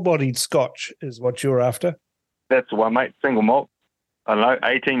full-bodied Scotch is what you're after. That's the one, mate. Single malt. I don't know,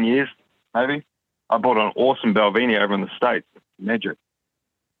 18 years maybe. I bought an awesome Balvenie over in the States. Magic.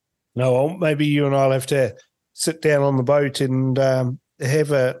 No, well, maybe you and I'll have to sit down on the boat and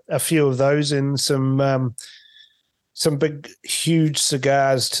have a few of those and some big, huge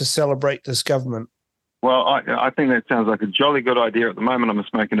cigars to celebrate this government. Well, I think that sounds like a jolly good idea. At the moment, I'm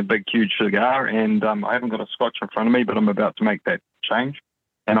smoking a big, huge cigar, and I haven't got a Scotch in front of me, but I'm about to make that change.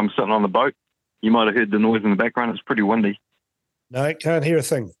 And I'm sitting on the boat. You might have heard the noise in the background. It's pretty windy. No, can't hear a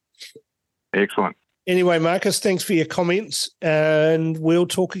thing. Excellent. Anyway, Marcus, thanks for your comments, and we'll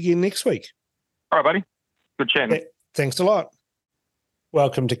talk again next week. All right, buddy. Good chatting. Thanks a lot.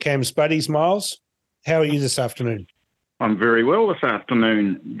 Welcome to Cam's Buddies, Miles. How are you this afternoon? I'm very well this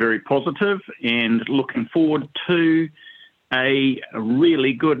afternoon, very positive and looking forward to a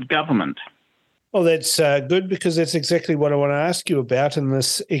really good government. Well, that's good, because that's exactly what I want to ask you about in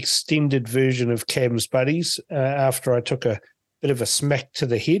this extended version of Cam's Buddies after I took a bit of a smack to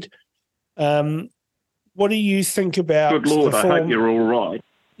the head. What do you think about Good Lord, I hope you're all right.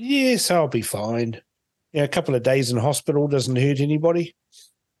 Yes, I'll be fine. Yeah, a couple of days in hospital doesn't hurt anybody.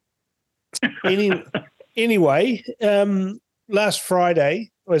 Anyway, last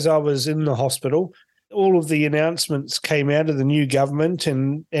Friday, as I was in the hospital, all of the announcements came out of the new government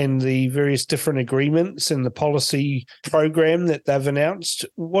and the various different agreements and the policy program that they've announced.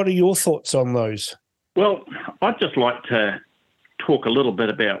 What are your thoughts on those? Well, I'd just like to talk a little bit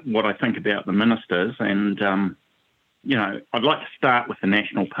about what I think about the ministers. And, I'd like to start with the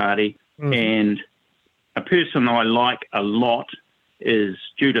National Party. Mm-hmm. And a person I like a lot is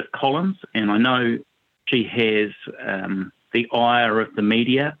Judith Collins. And I know she has the ire of the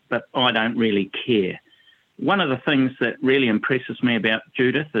media, but I don't really care. One of the things that really impresses me about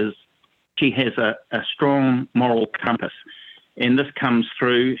Judith is she has a strong moral compass, and this comes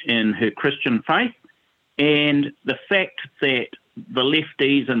through in her Christian faith, and the fact that the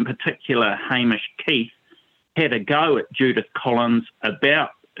lefties, in particular Hamish Keith, had a go at Judith Collins about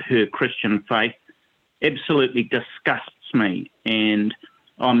her Christian faith absolutely disgusts me, and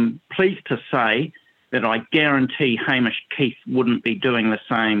I'm pleased to say that I guarantee Hamish Keith wouldn't be doing the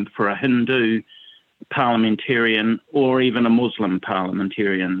same for a Hindu parliamentarian or even a Muslim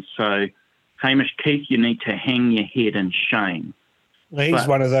parliamentarian. So, Hamish Keith, you need to hang your head in shame. Well, he's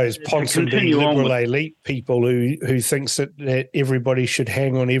one of those Ponsonby liberal elite people who thinks that everybody should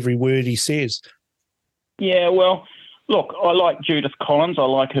hang on every word he says. Yeah, well, look, I like Judith Collins. I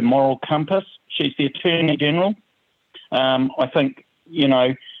like her moral compass. She's the Attorney General. I think,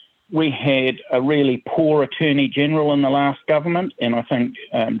 we had a really poor Attorney General in the last government, and I think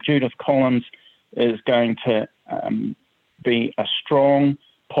Judith Collins is going to be a strong,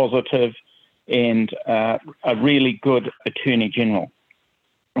 positive, and a really good Attorney General.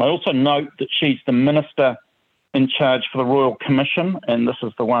 I also note that she's the Minister in charge for the Royal Commission, and this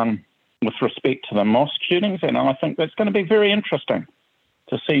is the one with respect to the mosque shootings, and I think that's going to be very interesting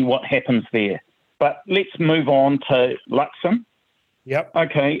to see what happens there. But let's move on to Luxon. Yep.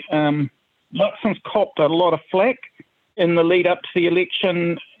 Okay. Luxon's copped a lot of flack in the lead up to the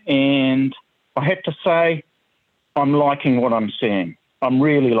election, and I have to say I'm liking what I'm seeing. I'm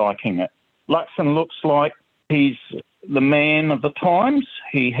really liking it. Luxon looks like he's the man of the times.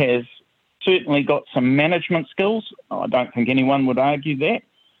 He has certainly got some management skills. I don't think anyone would argue that,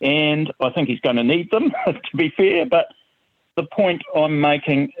 and I think he's going to need them, to be fair. But the point I'm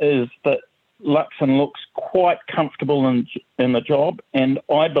making is that Luxon looks quite comfortable in the job, and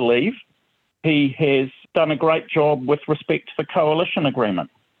I believe he has done a great job with respect to the coalition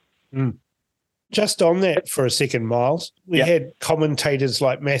agreement. Mm. Just on that for a second, Miles, we had commentators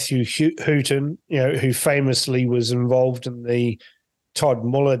like Matthew Hooton, who famously was involved in the Todd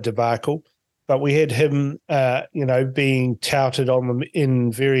Muller debacle, but we had him, being touted on them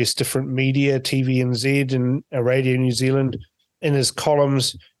in various different media, TVNZ and Radio New Zealand, in his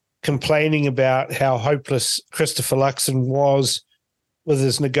columns, complaining about how hopeless Christopher Luxon was with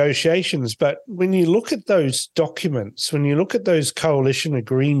his negotiations. But when you look at those documents, when you look at those coalition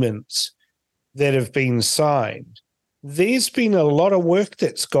agreements that have been signed, there's been a lot of work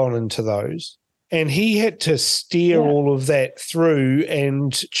that's gone into those. And he had to steer all of that through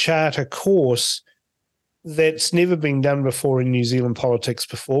and chart a course that's never been done before in New Zealand politics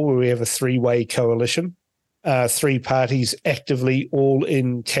before, where we have a three-way coalition. Three parties actively all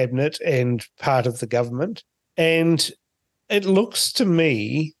in cabinet and part of the government. And it looks to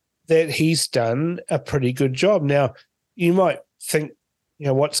me that he's done a pretty good job. Now, you might think,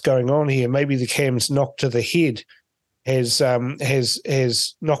 what's going on here? Maybe the Cam's knock to the head has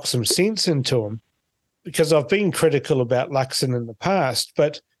knocked some sense into him, because I've been critical about Luxon in the past.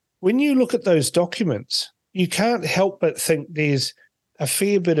 But when you look at those documents, you can't help but think there's a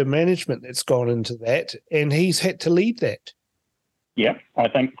fair bit of management that's gone into that, and he's had to lead that. Yeah, I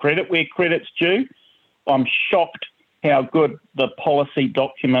think credit where credit's due. I'm shocked how good the policy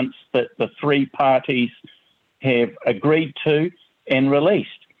documents that the three parties have agreed to and released.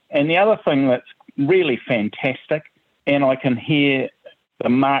 And the other thing that's really fantastic, and I can hear the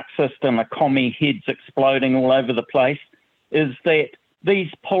Marxist and the commie heads exploding all over the place, is that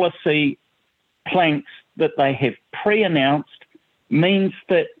these policy planks that they have pre-announced means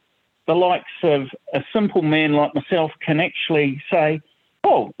that the likes of a simple man like myself can actually say,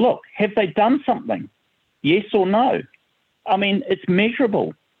 oh, look, have they done something? Yes or no? I mean, it's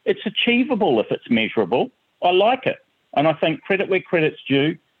measurable. It's achievable if it's measurable. I like it. And I think credit where credit's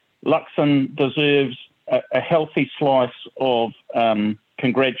due. Luxon deserves a healthy slice of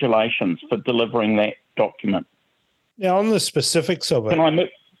congratulations for delivering that document. Now, on the specifics of it, Can I move?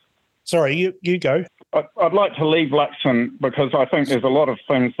 sorry, you go. I'd like to leave Luxon because I think there's a lot of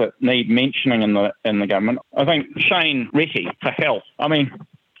things that need mentioning in the government. I think Shane Reti for health. I mean,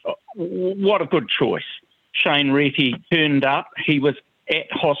 what a good choice. Shane Reti turned up. He was at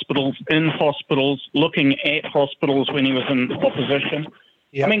hospitals, in hospitals, looking at hospitals when he was in opposition.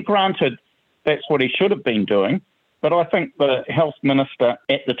 Yep. I mean, granted, that's what he should have been doing, but I think the health minister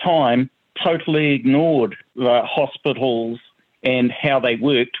at the time totally ignored the hospitals and how they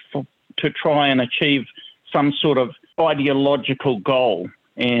worked to try and achieve some sort of ideological goal.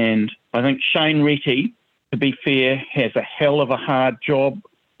 And I think Shane Reti, to be fair, has a hell of a hard job,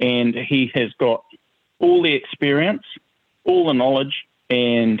 and he has got all the experience, all the knowledge,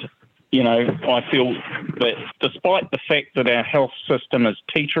 and, you know, I feel that despite the fact that our health system is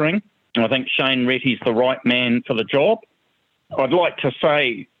teetering, I think Shane Reti's the right man for the job. I'd like to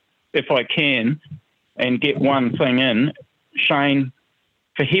say, if I can, and get one thing in, Shane,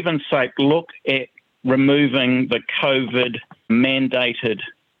 for heaven's sake, look at removing the COVID mandated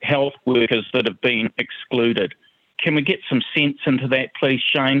health workers that have been excluded. Can we get some sense into that, please,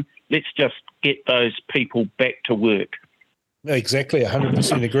 Shane? Let's just get those people back to work. Exactly,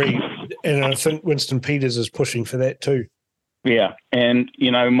 100% agree. And I think Winston Peters is pushing for that too. Yeah, and,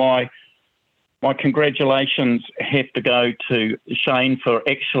 you know, my congratulations have to go to Shane for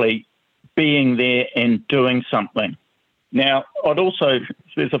actually being there and doing something. Now,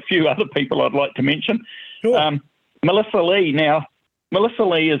 there's a few other people I'd like to mention. Sure. Melissa Lee. Now, Melissa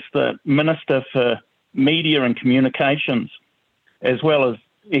Lee is the Minister for Media and Communications, as well as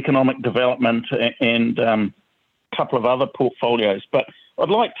Economic Development and a couple of other portfolios. But I'd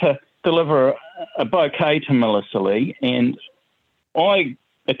like to deliver a bouquet to Melissa Lee, and I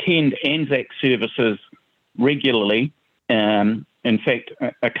attend Anzac services regularly, in fact,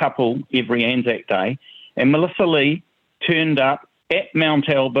 a couple every Anzac Day, and Melissa Lee turned up at Mount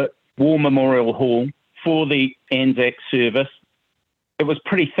Albert War Memorial Hall for the Anzac service. It was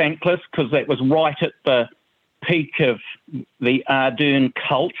pretty thankless because that was right at the peak of the Ardern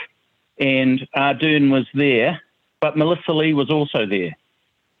cult, and Ardern was there, but Melissa Lee was also there.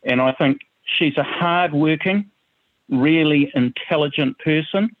 And I think she's a hard-working, really intelligent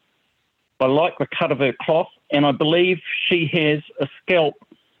person. I like the cut of her cloth, and I believe she has a scalp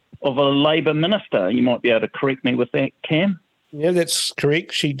of a Labor minister. You might be able to correct me with that, Cam. Yeah, that's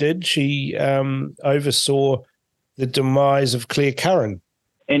correct. She did. She oversaw the demise of Claire Curran.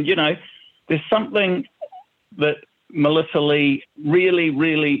 And, you know, there's something that Melissa Lee really,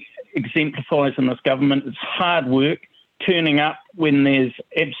 really exemplifies in this government. It's hard work, turning up when there's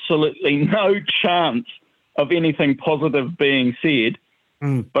absolutely no chance of anything positive being said.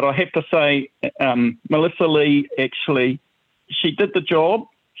 But I have to say, Melissa Lee, actually, she did the job.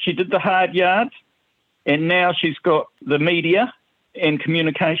 She did the hard yards, and now she's got the media and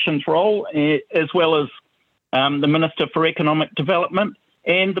communications role, as well as the Minister for Economic Development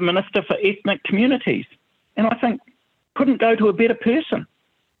and the Minister for Ethnic Communities. And I think couldn't go to a better person.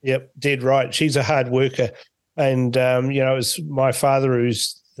 Yep, dead right. She's a hard worker. And, you know, it's my father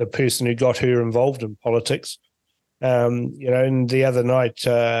who's the person who got her involved in politics. You know, and the other night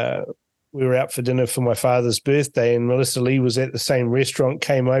we were out for dinner for my father's birthday, and Melissa Lee was at the same restaurant,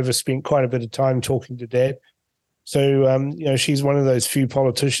 came over, spent quite a bit of time talking to Dad. So, you know, she's one of those few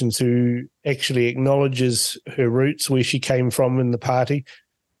politicians who actually acknowledges her roots, where she came from in the party.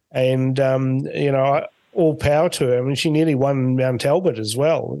 And, you know, all power to her. I mean, she nearly won Mount Albert as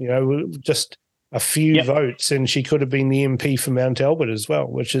well, you know, just a few votes, and she could have been the MP for Mount Albert as well,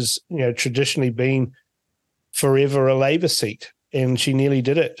 which has, you know, traditionally been forever a Labor seat, and she nearly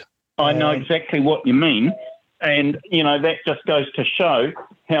did it. I know exactly what you mean. And, you know, that just goes to show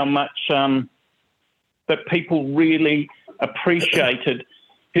how much that people really appreciated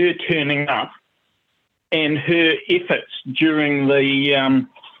her turning up and her efforts during the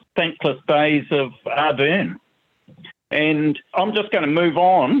thankless days of Ardern. And I'm just going to move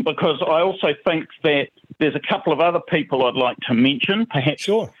on because I also think that there's a couple of other people I'd like to mention. Perhaps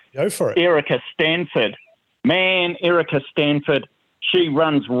Sure, go for it. Erica Stanford. Man, Erica Stanford, she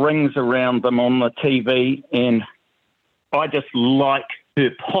runs rings around them on the TV, and I just like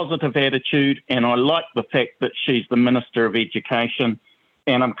her positive attitude, and I like the fact that she's the Minister of Education,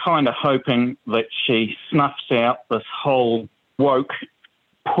 and I'm kind of hoping that she snuffs out this whole woke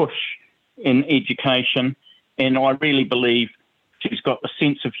push in education, and I really believe she's got the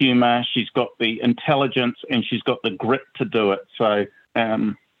sense of humour, she's got the intelligence, and she's got the grit to do it. So,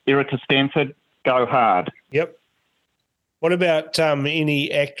 Erica Stanford, go hard. Yep. What about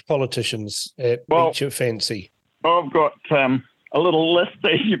any ACT politicians that meet your fancy? I've got a little list,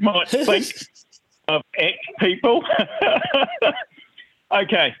 as you might think, of ACT people.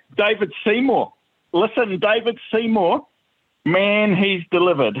 Okay, David Seymour. Listen, David Seymour, man, he's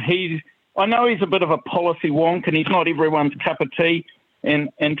delivered. I know he's a bit of a policy wonk and he's not everyone's cup of tea. And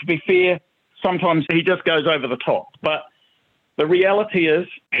to be fair, sometimes he just goes over the top. But the reality is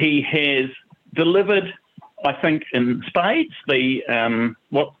he has delivered, I think, in spades,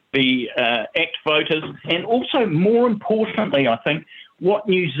 what the ACT voters, and also more importantly, I think, what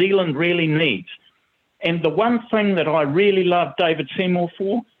New Zealand really needs. And the one thing that I really love David Seymour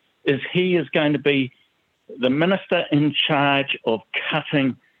for is he is going to be the minister in charge of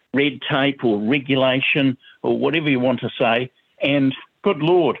cutting red tape or regulation or whatever you want to say. And good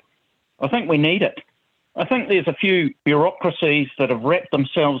Lord, I think we need it. I think there's a few bureaucracies that have wrapped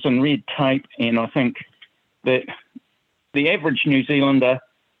themselves in red tape, and I think that the average New Zealander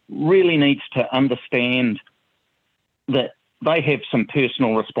really needs to understand that they have some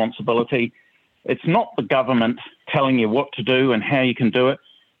personal responsibility. It's not the government telling you what to do and how you can do it.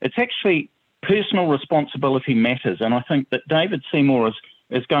 It's actually personal responsibility matters, and I think that David Seymour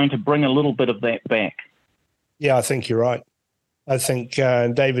is going to bring a little bit of that back. Yeah, I think you're right. I think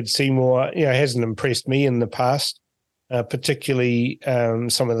David Seymour, hasn't impressed me in the past, particularly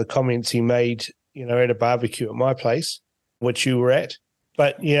some of the comments he made, at a barbecue at my place, which you were at.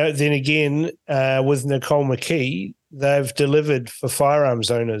 But, then again, with Nicole McKee, they've delivered for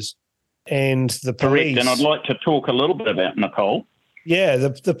firearms owners and the police. Correct, and I'd like to talk a little bit about Nicole. Yeah,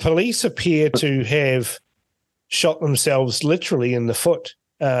 the police appear to have shot themselves literally in the foot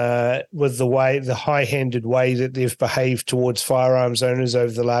with the high-handed way that they've behaved towards firearms owners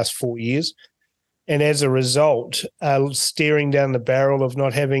over the last 4 years. And as a result, staring down the barrel of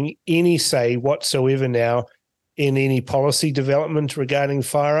not having any say whatsoever now in any policy development regarding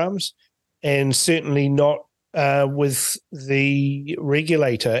firearms, and certainly not with the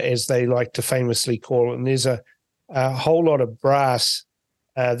regulator, as they like to famously call it. And there's a whole lot of brass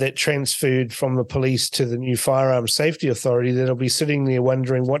that transferred from the police to the new Firearms Safety Authority that'll be sitting there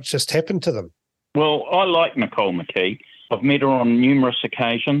wondering what just happened to them. Well, I like Nicole McKee. I've met her on numerous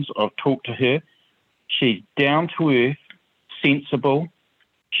occasions. I've talked to her. She's down to earth, sensible.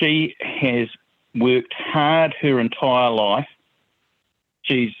 She has worked hard her entire life.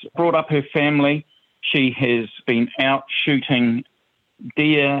 She's brought up her family. She has been out shooting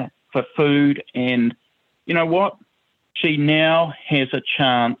deer for food, and you know what? She now has a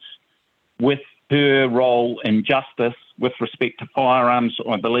chance with her role in justice with respect to firearms,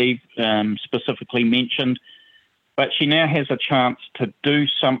 I believe, specifically mentioned, but she now has a chance to do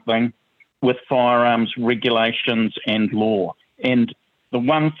something with firearms regulations and law. And the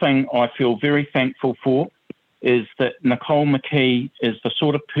one thing I feel very thankful for is that Nicole McKee is the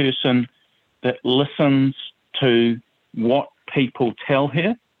sort of person that listens to what people tell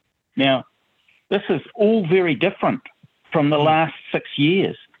her. Now, this is all very different from the last 6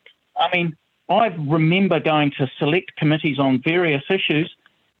 years. I mean, I remember going to select committees on various issues,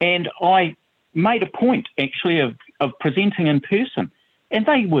 and I made a point, actually, of presenting in person, and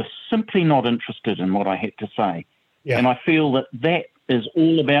they were simply not interested in what I had to say. Yeah. And I feel that is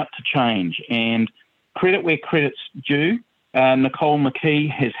all about to change, and credit where credit's due. Nicole McKee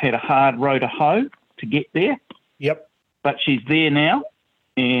has had a hard row to hoe to get there. Yep. But she's there now,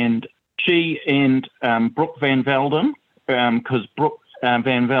 and she and Brooke Van Velden, because Brooke Van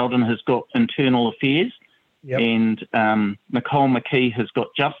Velden has got internal affairs, yep, and Nicole McKee has got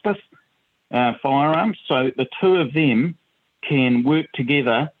justice, firearms. So the two of them can work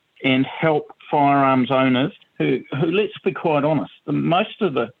together and help firearms owners who let's be quite honest, most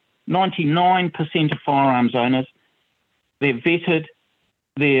of the 99% of firearms owners, they're vetted,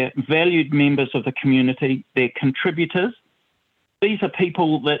 they're valued members of the community, they're contributors. These are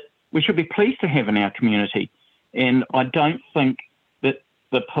people that we should be pleased to have in our community. And I don't think that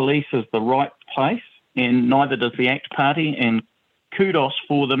the police is the right place, and neither does the ACT Party, and kudos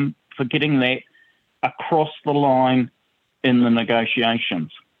for them for getting that across the line in the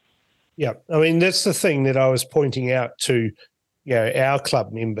negotiations. Yeah, I mean, that's the thing that I was pointing out to, our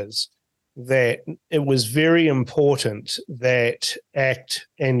club members, that it was very important that ACT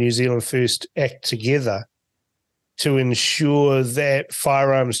and New Zealand First act together to ensure that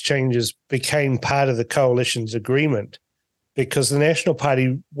firearms changes became part of the coalition's agreement, because the National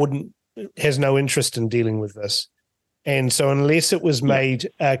Party has no interest in dealing with this. And so unless it was made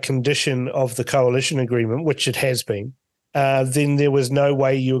a condition of the coalition agreement, which it has been, then there was no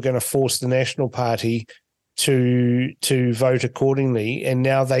way you were going to force the National Party to vote accordingly, and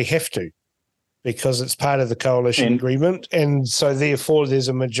now they have to. because it's part of the coalition agreement. And so therefore there's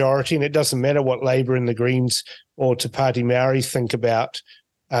a majority, and it doesn't matter what Labour and the Greens or Te Pāti Māori think about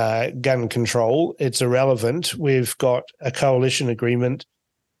gun control. It's irrelevant. We've got a coalition agreement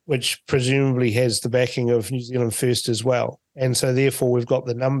which presumably has the backing of New Zealand First as well. And so therefore we've got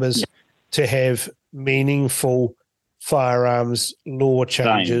the numbers to have meaningful firearms law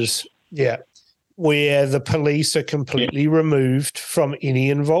changes, where the police are completely removed from any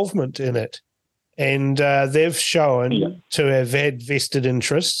involvement in it. And they've shown to have had vested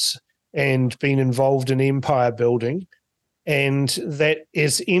interests and been involved in empire building, and that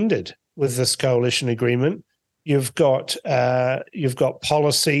is ended with this coalition agreement. You've got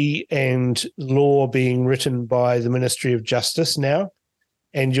policy and law being written by the Ministry of Justice now,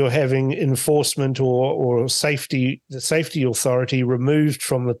 and you're having enforcement or safety, the safety authority removed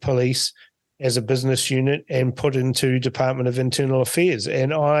from the police as a business unit and put into Department of Internal Affairs.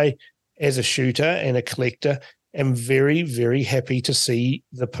 And I, as a shooter and a collector, am very, very happy to see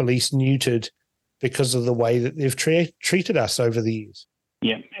the police neutered because of the way that they've treated us over the years.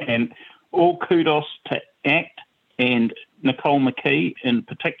 Yeah, and all kudos to ACT and Nicole McKee in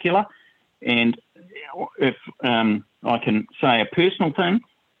particular. And if I can say a personal thing,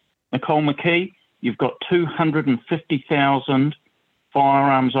 Nicole McKee, you've got 250,000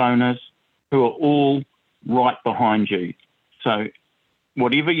 firearms owners who are all right behind you. So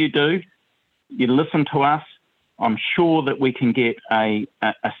whatever you do, you listen to us. I'm sure that we can get a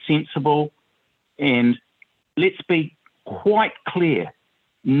sensible, and let's be quite clear,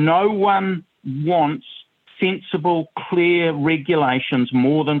 no one wants sensible, clear regulations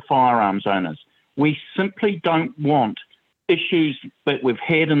more than firearms owners. We simply don't want issues that we've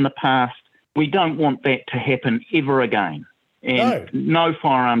had in the past. We don't want that to happen ever again. And no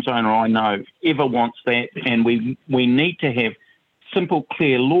firearms owner I know ever wants that. And we need to have simple,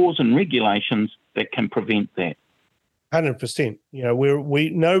 clear laws and regulations that can prevent that. 100%. You know,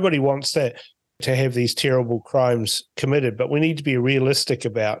 nobody wants that to have these terrible crimes committed, but we need to be realistic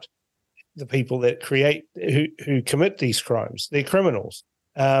about the people that who commit these crimes. They're criminals.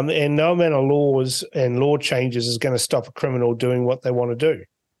 And no amount of laws and law changes is going to stop a criminal doing what they want to do.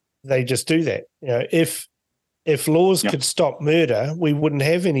 They just do that. You know, if laws could stop murder, we wouldn't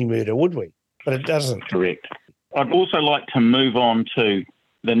have any murder, would we? But it doesn't. Correct. I'd also like to move on to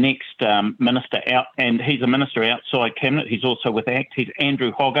the next minister out, and he's a minister outside Cabinet. He's also with ACT. He's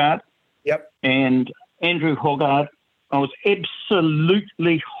Andrew Hoggard. Yep. And Andrew Hoggard, I was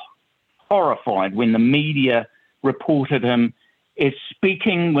absolutely horrified when the media reported him as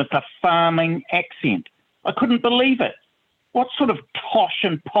speaking with a farming accent. I couldn't believe it. What sort of tosh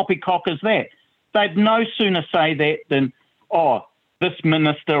and poppycock is that? They'd no sooner say that than, this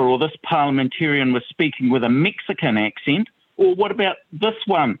minister or this parliamentarian was speaking with a Mexican accent, or what about this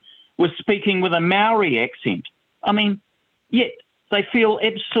one was speaking with a Maori accent? I mean, yet they feel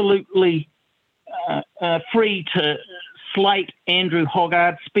absolutely free to slate Andrew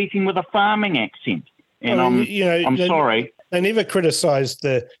Hoggard speaking with a farming accent. And I'm sorry. They never criticised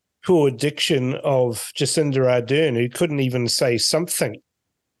the poor diction of Jacinda Ardern, who couldn't even say something.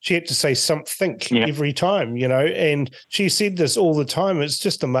 She had to say something every time, you know, and she said this all the time. It's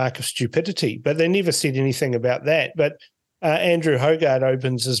just a mark of stupidity, but they never said anything about that. But Andrew Hoggard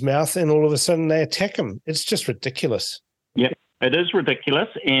opens his mouth and all of a sudden they attack him. It's just ridiculous. Yep, it is ridiculous.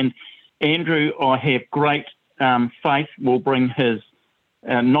 And Andrew, I have great faith, will bring his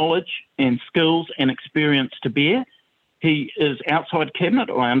knowledge and skills and experience to bear. He is outside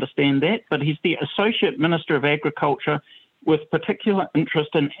Cabinet, I understand that, but he's the Associate Minister of Agriculture with particular interest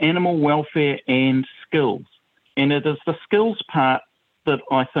in animal welfare and skills. And it is the skills part that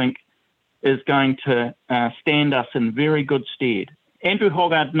I think is going to stand us in very good stead. Andrew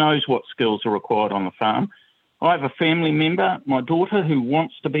Hoggard knows what skills are required on the farm. I have a family member, my daughter, who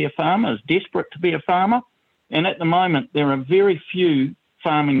wants to be a farmer, is desperate to be a farmer. And at the moment, there are very few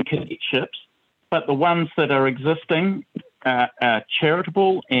farming cadetships, but the ones that are existing are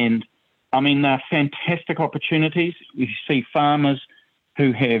charitable, and I mean, they're fantastic opportunities. You see farmers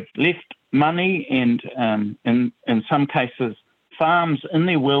who have left money and in some cases farms in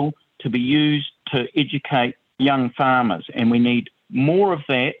their will to be used to educate young farmers, and we need more of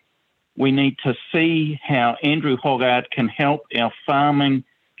that. We need to see how Andrew Hoggard can help our farming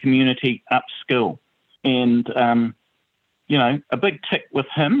community upskill. And, a big tick with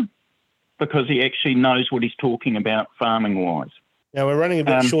him because he actually knows what he's talking about farming-wise. Now, we're running a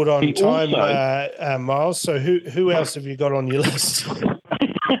bit short on time, Miles, so who else have you got on your list?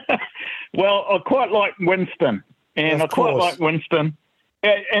 Well, I quite like Winston, and quite like Winston.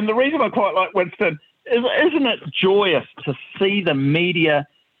 And the reason I quite like Winston is, isn't it joyous to see the media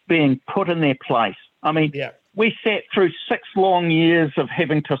being put in their place. I mean, we sat through 6 long years of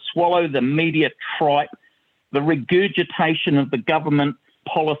having to swallow the media tripe, the regurgitation of the government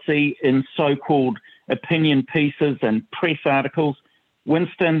policy in so-called opinion pieces and press articles.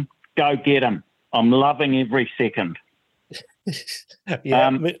 Winston, go get him. I'm loving every second. Me now,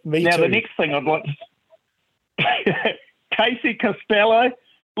 too. the next thing I'd like to... Casey Costello,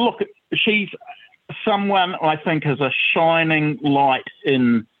 look, she's someone I think is a shining light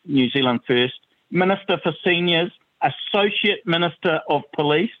in New Zealand First. Minister for Seniors, Associate Minister of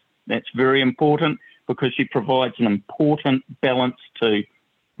Police. That's very important because she provides an important balance to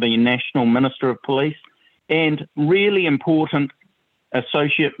the National Minister of Police. And really important,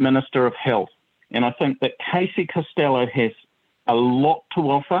 Associate Minister of Health. And I think that Casey Costello has a lot to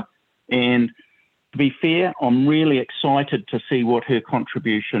offer. And to be fair, I'm really excited to see what her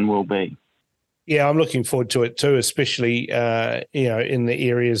contribution will be. Yeah, I'm looking forward to it too, especially in the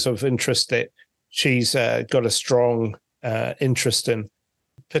areas of interest that she's got a strong interest in,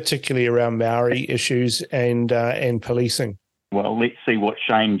 particularly around Maori issues and policing. Well, let's see what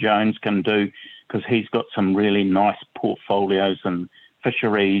Shane Jones can do, because he's got some really nice portfolios in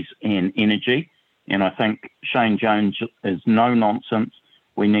fisheries and energy. And I think Shane Jones is no nonsense.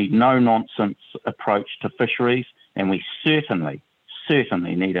 We need no nonsense approach to fisheries, and we certainly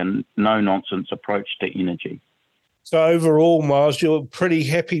need a no nonsense approach to energy. So overall, Miles, you're pretty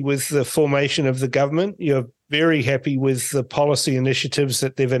happy with the formation of the government. You're very happy with the policy initiatives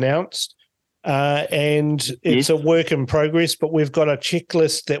that they've announced. And it's a work in progress, but we've got a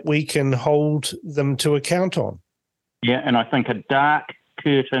checklist that we can hold them to account on. Yeah, and I think a dark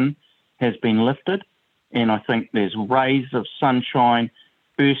curtain has been lifted, and I think there's rays of sunshine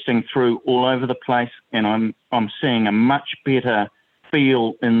bursting through all over the place, and I'm seeing a much better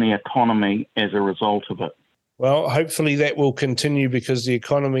feel in the economy as a result of it. Well, hopefully that will continue, because the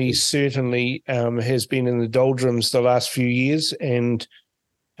economy certainly has been in the doldrums the last few years, and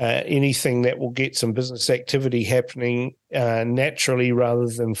anything that will get some business activity happening naturally rather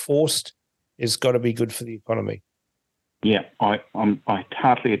than forced has got to be good for the economy. Yeah, I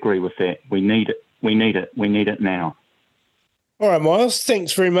totally agree with that. We need it. We need it. We need it now. All right, Miles,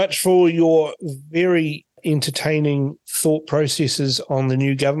 thanks very much for your very entertaining thought processes on the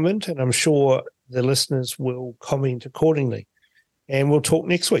new government, and I'm sure the listeners will comment accordingly. And we'll talk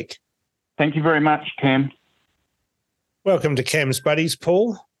next week. Thank you very much, Cam. Welcome to Cam's Buddies,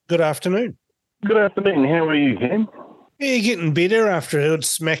 Paul. Good afternoon. Good afternoon. How are you, Cam? Yeah, getting better after a good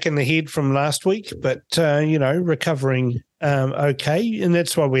smack in the head from last week, but, recovering okay. And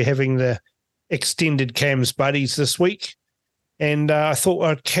that's why we're having the extended Cam's Buddies this week. And I thought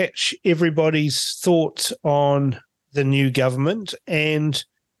I'd catch everybody's thoughts on the new government and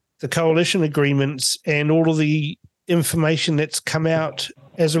the coalition agreements and all of the information that's come out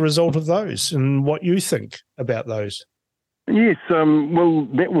as a result of those, and what you think about those. Yes, well,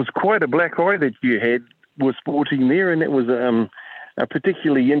 that was quite a black eye that you was sporting there, and it was a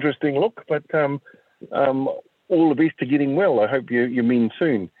particularly interesting look, but all the best to getting well. I hope you mean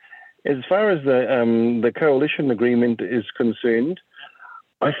soon. As far as the coalition agreement is concerned,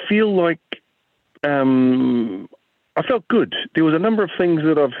 I feel like I felt good. There was a number of things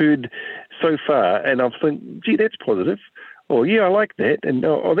that I've heard so far, and I've think, gee, that's positive. Oh, yeah, I like that, and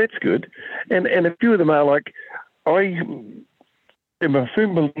oh, that's good. And a few of them are like, I am a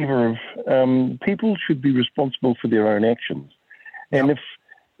firm believer of people should be responsible for their own actions. And if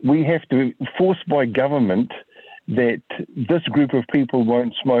we have to force by government that this group of people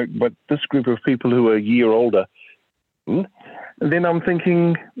won't smoke, but this group of people who are a year older, then I'm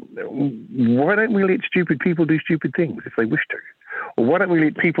thinking, why don't we let stupid people do stupid things if they wish to? Or why don't we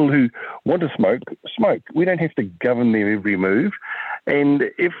let people who want to smoke, smoke? We don't have to govern their every move. And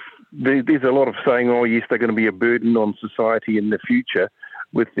if there's a lot of saying, oh, yes, they're going to be a burden on society in the future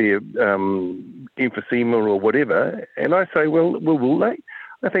with their emphysema or whatever, and I say, well, will they?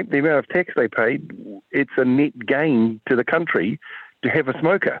 I think the amount of tax they paid, it's a net gain to the country to have a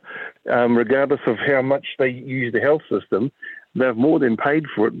smoker. Regardless of how much they use the health system, they've more than paid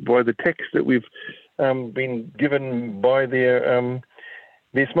for it by the tax that we've been given by their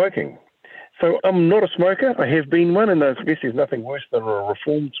smoking. So I'm not a smoker. I have been one, and I guess there's nothing worse than a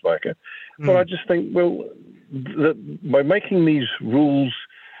reformed smoker. But I just think, well, by making these rules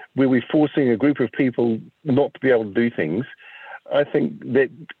where we're forcing a group of people not to be able to do things, I think that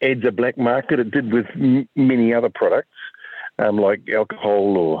adds a black market. It did with many other products, like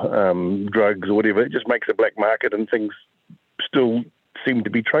alcohol or drugs or whatever. It just makes a black market, and things still seem to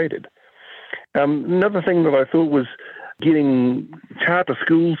be traded. Another thing that I thought was getting charter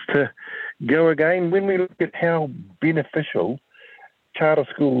schools to go again. When we look at how beneficial charter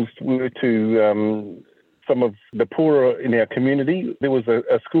schools were to some of the poorer in our community. There was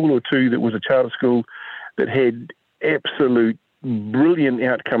a school or two that was a charter school that had absolute brilliant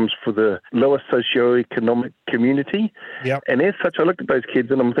outcomes for the lower socioeconomic community. Yep. And as such, I looked at those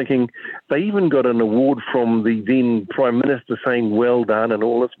kids and I'm thinking, they even got an award from the then Prime Minister saying, well done, and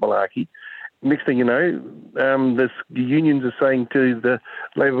all this malarkey. Next thing you know, the unions are saying to the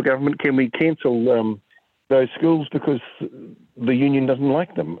Labor government, can we cancel those schools because the union doesn't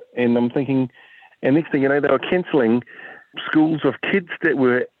like them? And I'm thinking, and next thing you know, they were cancelling schools of kids that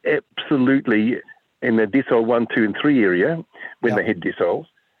were absolutely in the decile 1, 2 and 3 area when they had deciles.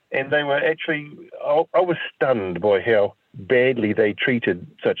 And they were actually, I was stunned by how badly they treated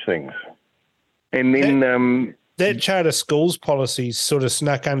such things. And then... that charter schools policy sort of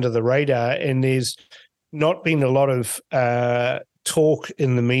snuck under the radar, and there's not been a lot of talk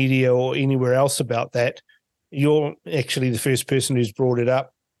in the media or anywhere else about that. You're actually the first person who's brought it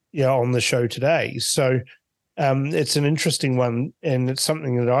up, on the show today. So it's an interesting one, and it's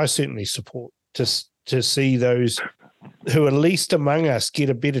something that I certainly support to see those who are least among us get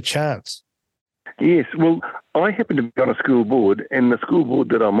a better chance. Yes, well, I happen to be on a school board, and the school board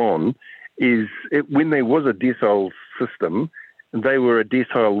that I'm on is when there was a decile system, they were a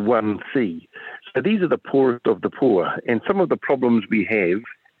decile 1C. So these are the poorest of the poor. And some of the problems we have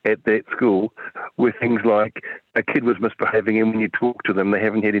at that school were things like a kid was misbehaving, and when you talk to them, they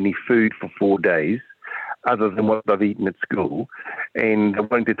haven't had any food for 4 days other than what they've eaten at school, and they're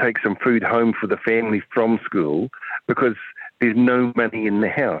wanting to take some food home for the family from school because there's no money in the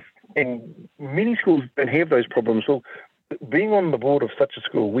house. And many schools don't have those problems. So being on the board of such a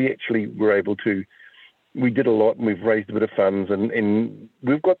school, we actually were able to, we did a lot, and we've raised a bit of funds, and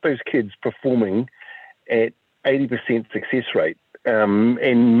we've got those kids performing at 80% success rate.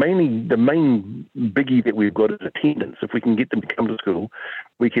 And mainly the main biggie that we've got is attendance. If we can get them to come to school,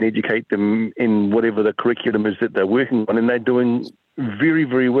 we can educate them in whatever the curriculum is that they're working on, and they're doing very,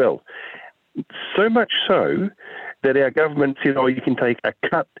 very well. So much so that our government said, you can take a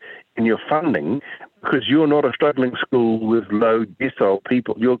cut in your funding because you're not a struggling school with low decile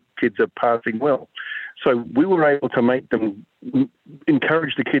people. Your kids are passing well. So we were able to make them,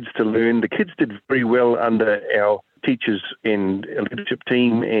 encourage the kids to learn. The kids did very well under our teachers and leadership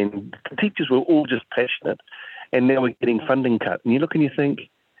team, and the teachers were all just passionate. And now we're getting funding cut. And you look and you think,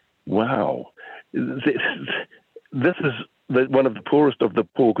 wow, this is one of the poorest of the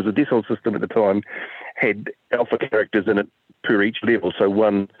poor, because the decile system at the time had alpha characters in it per each level, so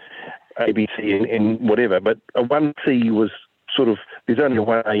one A, B, C, and whatever. But a 1C was sort of, there's only a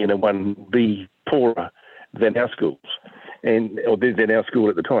 1A and a 1B poorer than our schools, or than our school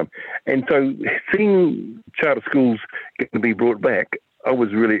at the time. And so seeing charter schools getting to be brought back, I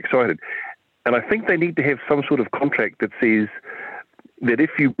was really excited. And I think they need to have some sort of contract that says that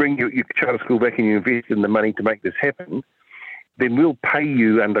if you bring your charter school back and you invest in the money to make this happen, then we'll pay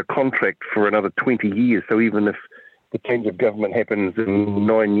you under contract for another 20 years. So even if the change of government happens in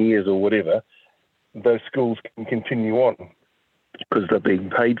 9 years or whatever, those schools can continue on because they're being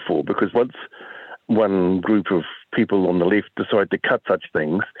paid for. Because once one group of people on the left decide to cut such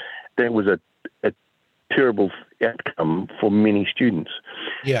things, that was a terrible outcome for many students.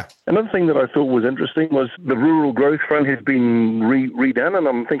 Yeah. Another thing that I thought was interesting was the Rural Growth Fund has been redone, and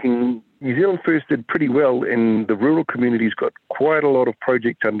I'm thinking New Zealand First did pretty well, and the rural community's got quite a lot of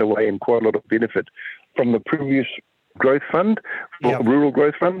projects underway and quite a lot of benefit from the previous growth fund, Rural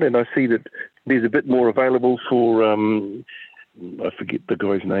Growth Fund, and I see that there's a bit more available for, I forget the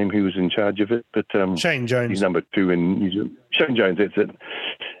guy's name who was in charge of it, but Shane Jones. He's number 2 in New Zealand. Shane Jones, that's it.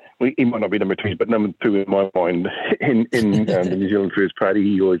 Well, he might not be number 2, but number 2 in my mind in the New Zealand First Party.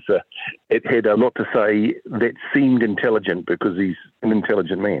 He was, it had a lot to say that seemed intelligent because he's an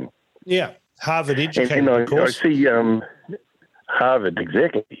intelligent man. Yeah, Harvard educated, of course. I see Harvard,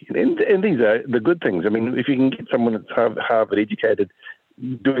 exactly. And these are the good things. I mean, if you can get someone that's Harvard educated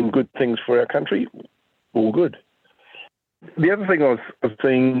doing good things for our country, all good. The other thing I was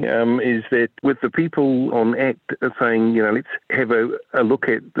seeing is that with the people on ACT saying, let's have a look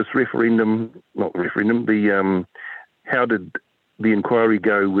at this how did the inquiry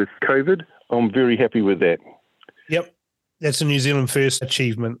go with COVID? I'm very happy with that. Yep. That's a New Zealand First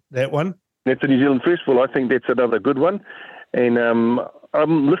achievement, that one. That's a New Zealand First. Well, I think that's another good one. And I'm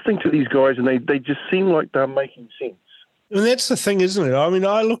listening to these guys, and they just seem like they're making sense. And that's the thing, isn't it? I mean,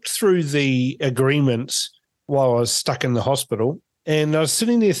 I looked through the agreements while I was stuck in the hospital, and I was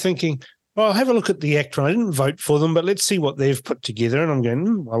sitting there thinking, I'll have a look at the ACT. I didn't vote for them, but let's see what they've put together. And I'm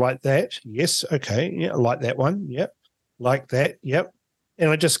going, I like that. Yes, okay. Yeah, I like that one. Yep. Like that. Yep. And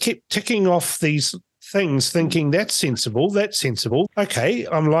I just kept ticking off these things thinking that's sensible. Okay,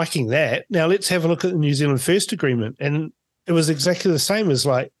 I'm liking that. Now let's have a look at the New Zealand First Agreement. And it was exactly the same as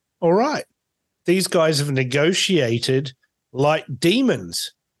like, all right, these guys have negotiated like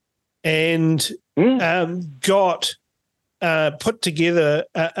demons and got put together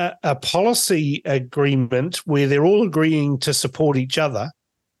a policy agreement where they're all agreeing to support each other.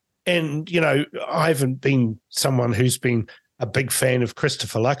 And, you know, I haven't been someone who's been a big fan of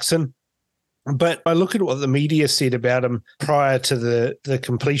Christopher Luxon, but I look at what the media said about him prior to the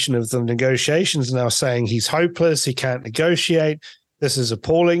completion of the negotiations, and they were saying he's hopeless, he can't negotiate, this is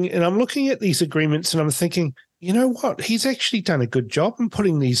appalling. And I'm looking at these agreements and I'm thinking, you know what, he's actually done a good job in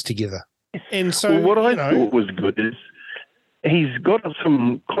putting these together. And so what I thought was good is he's got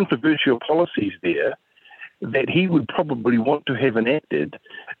some controversial policies there that he would probably want to have enacted,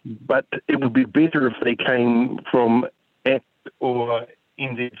 but it would be better if they came from ACT or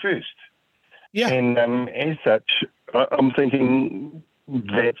NZ First. Yeah. And as such, I'm thinking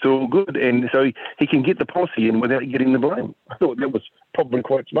that's all good. And so he can get the policy in without getting the blame. I thought that was probably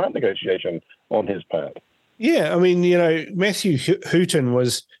quite smart negotiation on his part. Yeah, I mean, you know, Matthew Hooton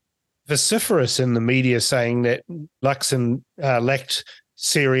was vociferous in the media saying that Luxon lacked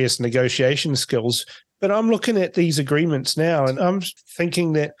serious negotiation skills. But I'm looking at these agreements now and I'm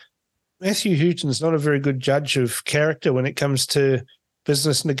thinking that Matthew Hooton's not a very good judge of character when it comes to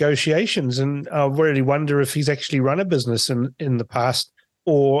business negotiations. And I really wonder if he's actually run a business in the past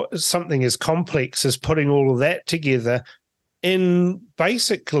or something as complex as putting all of that together in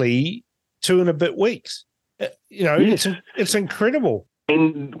basically 2 and a bit weeks. You know, yes. It's incredible.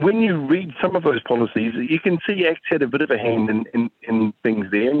 And when you read some of those policies, you can see ACT's had a bit of a hand in things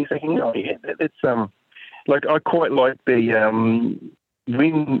there. And you're thinking, oh, yeah, that's like I quite like the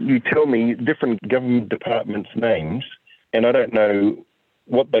when you tell me different government departments' names, and I don't know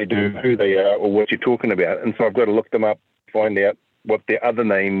what they do, who they are, or what you're talking about, and so I've got to look them up, find out what their other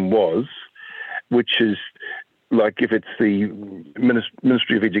name was, which is like if it's the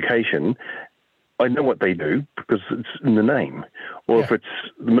Ministry of Education, I know what they do because it's in the name. Or if it's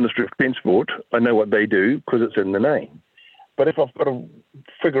the Ministry of Transport, I know what they do because it's in the name. But if I've got to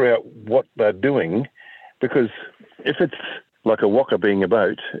figure out what they're doing, because if it's like a waka being a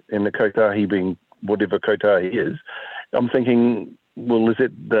boat and the kotahi being whatever kotahi is, I'm thinking, well, is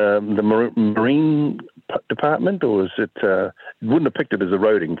it the marine department or is it wouldn't have picked it as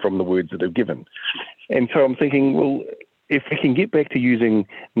eroding from the words that they've given. And so I'm thinking, well, if we can get back to using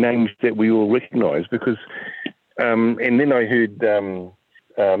names that we all recognise, because, and then I heard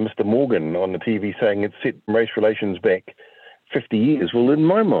Mr. Morgan on the TV saying it set race relations back 50 years. Well, in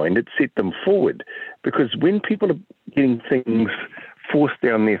my mind, it set them forward, because when people are getting things forced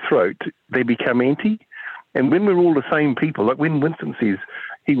down their throat, they become anti. And when we're all the same people, like when Winston says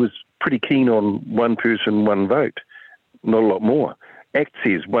he was pretty keen on one person, one vote, not a lot more. ACT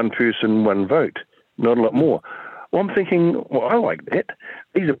says one person, one vote, not a lot more. Well, I'm thinking, well, I like that.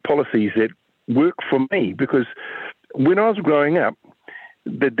 These are policies that work for me, because when I was growing up,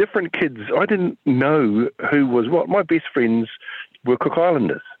 the different kids, I didn't know who was what. My best friends were Cook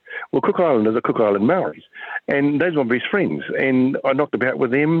Islanders. Well, Cook Islanders are Cook Island Maoris, and those were my best friends. And I knocked about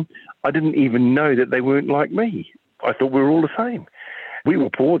with them. I didn't even know that they weren't like me. I thought we were all the same. We were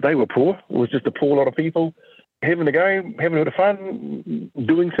poor, they were poor. It was just a poor lot of people having a go, having a bit of fun,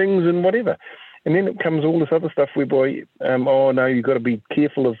 doing things and whatever. And then it comes all this other stuff whereby, oh, no, you've got to be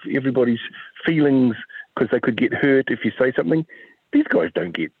careful of everybody's feelings because they could get hurt if you say something. These guys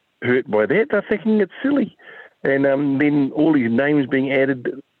don't get hurt by that. They're thinking it's silly. And then all these names being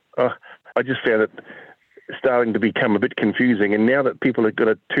added, I just found it starting to become a bit confusing. And now that people have got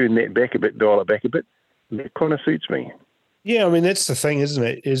to turn that back a bit, dial it back a bit, that kind of suits me. Yeah, I mean, that's the thing, isn't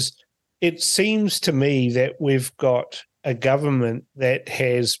it? Is it seems to me that we've got a government that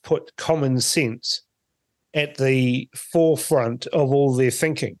has put common sense at the forefront of all their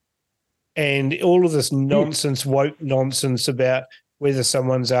thinking. And all of this nonsense, woke nonsense about whether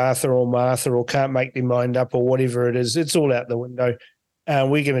someone's Arthur or Martha or can't make their mind up or whatever it is, it's all out the window.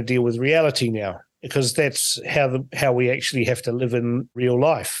 We're going to deal with reality now, because that's how we actually have to live in real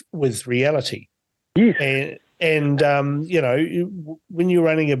life, with reality. Yes. And you know, when you're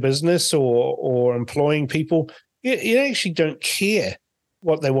running a business or employing people, you actually don't care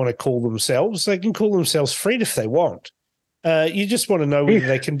what they want to call themselves. They can call themselves Fred if they want. You just want to know whether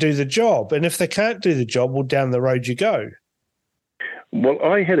they can do the job. And if they can't do the job, well, down the road you go. Well,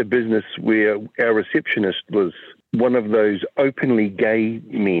 I had a business where our receptionist was one of those openly gay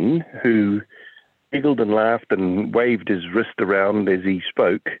men who giggled and laughed and waved his wrist around as he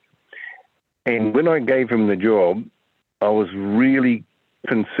spoke. And when I gave him the job, I was really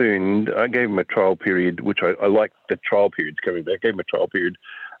concerned. I gave him a trial period, which I like the trial periods coming back. I gave him a trial period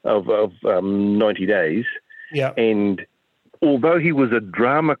of 90 days. Yeah. And although he was a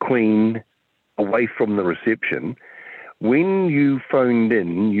drama queen away from the reception, when you phoned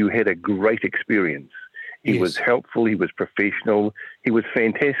in, you had a great experience. He was helpful, he was professional, he was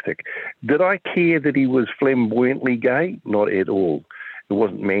fantastic. Did I care that he was flamboyantly gay? Not at all. It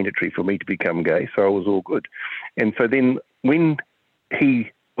wasn't mandatory for me to become gay, so I was all good. And so then when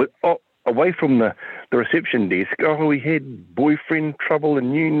he was away from the reception desk, he had boyfriend trouble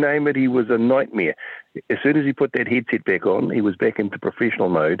and you name it, he was a nightmare. As soon as he put that headset back on, he was back into professional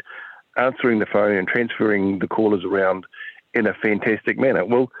mode, answering the phone and transferring the callers around in a fantastic manner.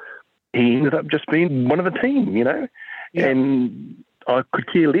 Well, he ended up just being one of the team, and I could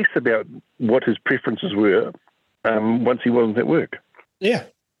care less about what his preferences were once he wasn't at work. Yeah,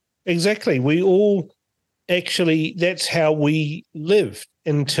 exactly. We all actually, that's how we lived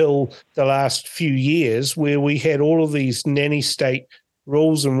until the last few years, where we had all of these nanny state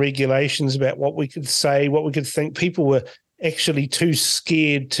rules and regulations about what we could say, what we could think. People were actually too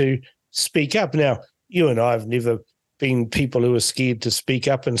scared to speak up. Now, you and I have never been people who are scared to speak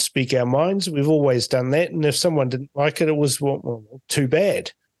up and speak our minds. We've always done that. And if someone didn't like it, it was well, too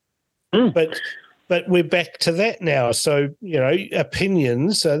bad. But we're back to that now. So,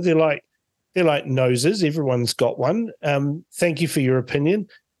 opinions, they're like noses. Everyone's got one. Thank you for your opinion.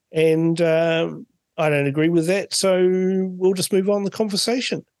 And I don't agree with that. So we'll just move on the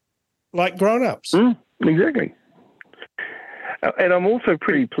conversation like grown-ups. Exactly. And I'm also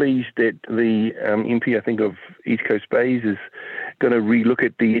pretty pleased that the MP, I think, of East Coast Bays is going to relook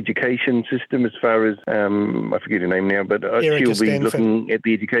at the education system as far as, I forget her name now, but she'll be looking at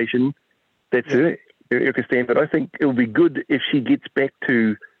the education. That's her, Erica Stanford. I think it'll be good if she gets back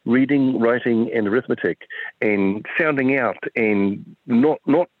to reading, writing and arithmetic and sounding out and not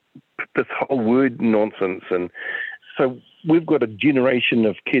this whole word nonsense. And so we've got a generation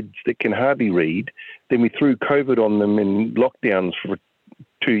of kids that can hardly read. Then we threw COVID on them in lockdowns for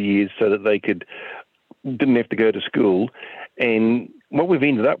 2 years so that they didn't have to go to school. And what we've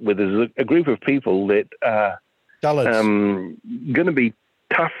ended up with is a group of people that are going to be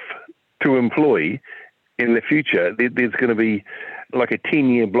tough to employ in the future. There's going to be like a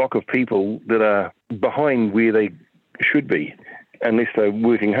 10-year block of people that are behind where they should be unless they're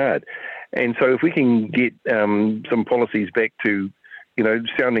working hard. And so if we can get some policies back to,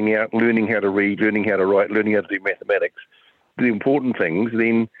 sounding out, learning how to read, learning how to write, learning how to do mathematics, the important things,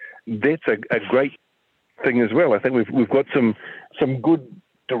 then that's a great thing as well. I think we've got some good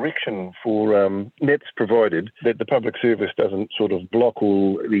direction for that's provided that the public service doesn't sort of block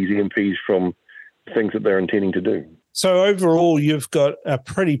all these MPs from things that they're intending to do. So overall, you've got a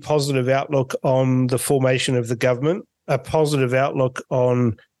pretty positive outlook on the formation of the government, a positive outlook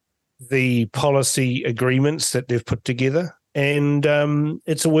on the policy agreements that they've put together. And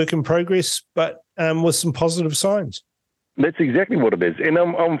it's a work in progress, but with some positive signs. That's exactly what it is. And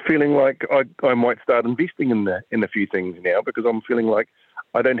I'm feeling like I might start investing in a few things now because I'm feeling like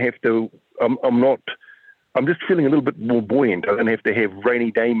I don't have to, I'm just feeling a little bit more buoyant. I don't have to have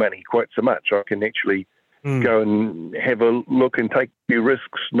rainy day money quite so much. I can actually go and have a look and take a few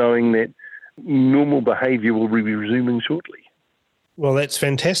risks knowing that normal behaviour will be resuming shortly. Well, that's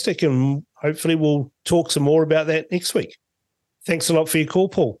fantastic. And hopefully we'll talk some more about that next week. Thanks a lot for your call,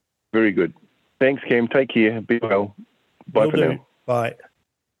 Paul. Very good. Thanks, Cam. Take care. Be well. Bye for now. Bye.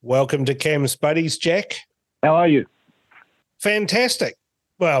 Welcome to Cam's Buddies, Jack. How are you? Fantastic.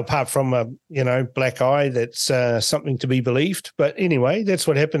 Well, apart from a black eye, that's something to be believed. But anyway, that's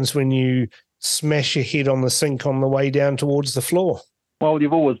what happens when you smash your head on the sink on the way down towards the floor. Well,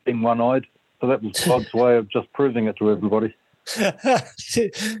 you've always been one-eyed, so that was God's way of just proving it to everybody.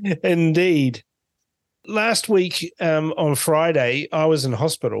 Indeed. Last week on Friday, I was in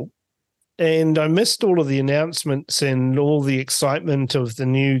hospital and I missed all of the announcements and all the excitement of the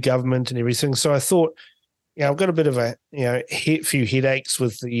new government and everything. So I thought, I've got a bit of a few headaches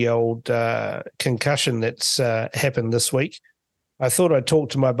with the old concussion that's happened this week. I thought I'd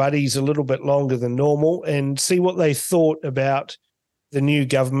talk to my buddies a little bit longer than normal and see what they thought about the new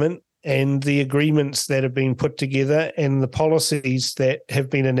government and the agreements that have been put together and the policies that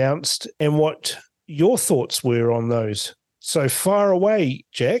have been announced and what your thoughts were on those. So far away,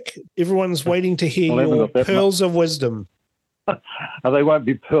 Jack. Everyone's waiting to hear your pearls of wisdom. They won't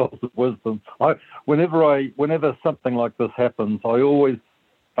be pearls of wisdom. Whenever something like this happens, I always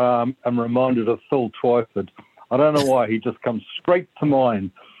am reminded of Phil Twyford. I don't know why. He just comes straight to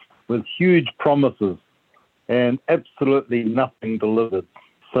mind with huge promises and absolutely nothing delivered.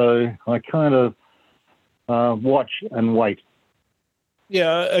 So I kind of watch and wait.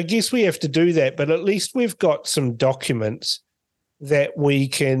 Yeah, I guess we have to do that, but at least we've got some documents that we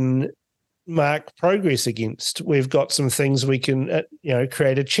can mark progress against. We've got some things we can,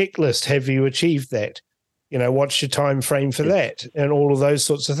 create a checklist. Have you achieved that? What's your time frame for that? And all of those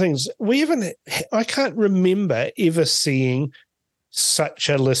sorts of things. I can't remember ever seeing such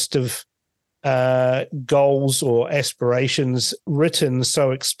a list of goals or aspirations written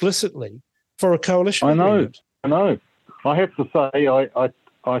so explicitly for a coalition agreement. I know. I have to say,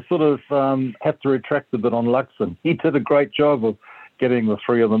 I sort of have to retract a bit on Luxon. He did a great job of getting the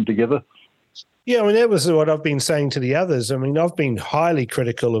three of them together. Yeah, I mean, that was what I've been saying to the others. I mean, I've been highly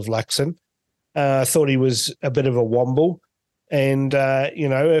critical of Luxon. I thought he was a bit of a womble. And,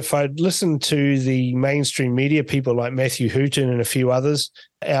 if I'd listened to the mainstream media, people like Matthew Hooton and a few others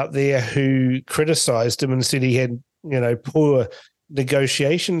out there who criticised him and said he had, poor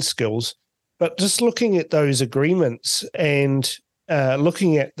negotiation skills. But just looking at those agreements and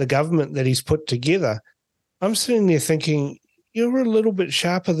looking at the government that he's put together, I'm sitting there thinking, you're a little bit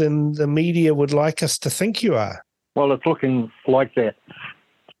sharper than the media would like us to think you are. Well, it's looking like that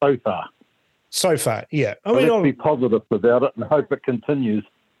so far. So far, yeah. Let's be positive about it and hope it continues.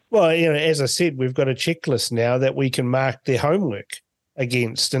 Well, as I said, we've got a checklist now that we can mark their homework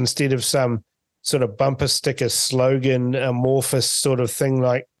against instead of some sort of bumper sticker slogan, amorphous sort of thing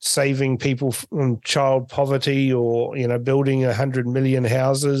like saving people from child poverty or, building 100 million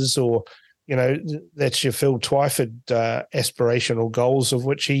houses or, that's your Phil Twyford aspirational goals of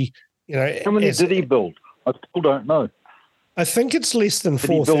which he, How many did he build? I still don't know. I think it's less than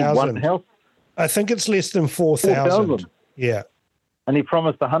 4,000. Did he build one house? I think it's less than 4,000. Yeah. And he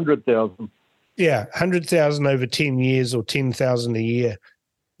promised 100,000. Yeah, 100,000 over 10 years or 10,000 a year.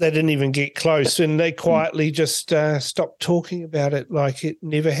 They didn't even get close, and they quietly just stopped talking about it like it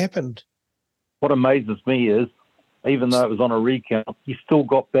never happened. What amazes me is, even though it was on a recount, he still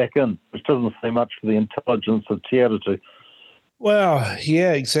got back in, which doesn't say much for the intelligence of Te Aratu. Well,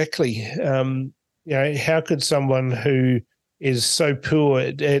 yeah, exactly. How could someone who is so poor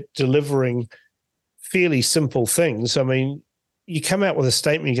at delivering fairly simple things, I mean, you come out with a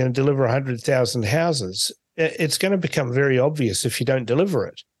statement you're going to deliver 100,000 houses, it's going to become very obvious if you don't deliver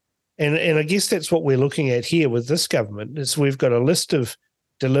it. And I guess that's what we're looking at here with this government, is we've got a list of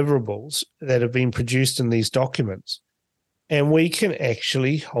deliverables that have been produced in these documents, and we can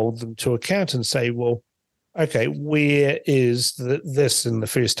actually hold them to account and say, well, okay, where is this in the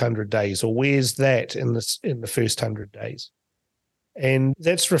first 100 days, or where's that in the first 100 days? And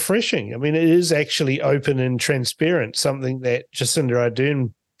that's refreshing. I mean, it is actually open and transparent, something that Jacinda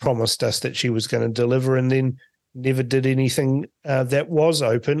Ardern promised us that she was going to deliver and then never did anything that was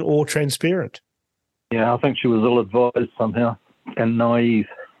open or transparent. Yeah, I think she was ill-advised somehow and naive.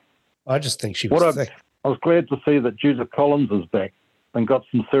 I just think she was thick. I was glad to see that Judith Collins is back and got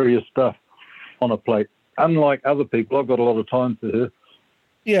some serious stuff on her plate. Unlike other people, I've got a lot of time for her.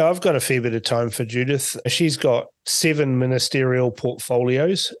 Yeah, I've got a fair bit of time for Judith. She's got 7 ministerial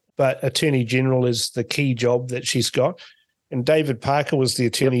portfolios, but Attorney General is the key job that she's got. And David Parker was the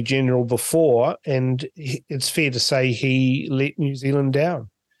Attorney General before, and it's fair to say he let New Zealand down.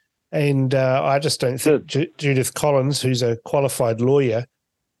 And I just don't think Judith Collins, who's a qualified lawyer,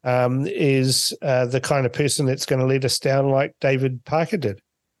 is the kind of person that's going to let us down like David Parker did.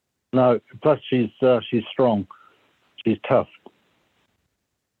 No, plus she's strong. She's tough.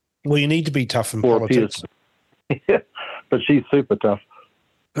 Well, you need to be tough in politics. Yeah, but she's super tough.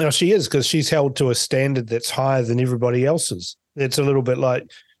 No, she is, because she's held to a standard that's higher than everybody else's. It's a little bit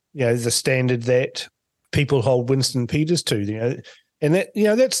like, the standard that people hold Winston Peters to, and that,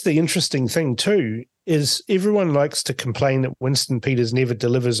 that's the interesting thing too, is everyone likes to complain that Winston Peters never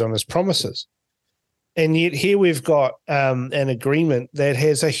delivers on his promises. And yet here we've got an agreement that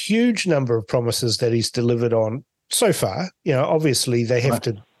has a huge number of promises that he's delivered on so far. Obviously they have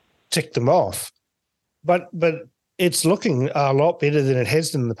to tick them off, but it's looking a lot better than it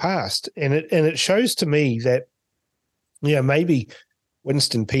has in the past. And it shows to me that, maybe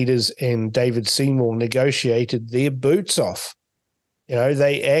Winston Peters and David Seymour negotiated their boots off.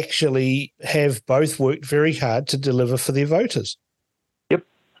 They actually have both worked very hard to deliver for their voters. Yep.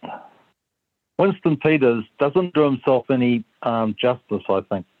 Winston Peters doesn't do himself any justice, I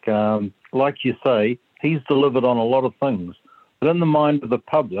think. Like you say, he's delivered on a lot of things. But in the mind of the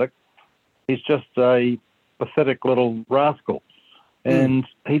public, he's just a pathetic little rascal. And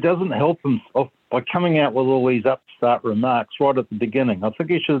he doesn't help himself by coming out with all these upstart remarks right at the beginning. I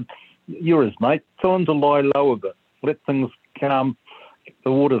think you're his mate, tell him to lie low a bit, let things calm,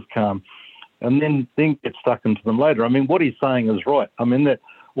 the waters calm, and then get stuck into them later. I mean, what he's saying is right. I mean, that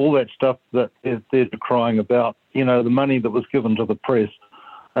all that stuff that they're crying about, the money that was given to the press,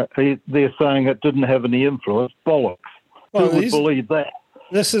 they're saying it didn't have any influence. Bollocks. Well, Who would believe that?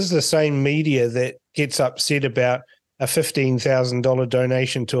 This is the same media that gets upset about a $15,000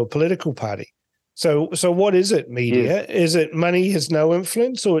 donation to a political party. So what is it, media? Yes. Is it money has no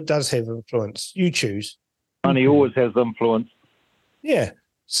influence, or it does have influence? You choose. Money always has influence. Yeah.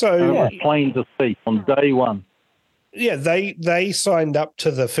 So plain to see on day one. Yeah, they signed up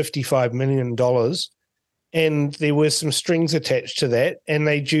to the $55 million, and there were some strings attached to that, and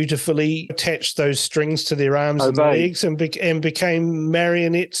they dutifully attached those strings to their arms and legs and became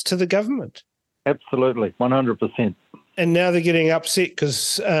marionettes to the government. Absolutely, 100%. And now they're getting upset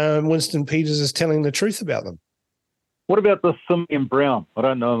because Winston Peters is telling the truth about them. What about this Simeon Brown? I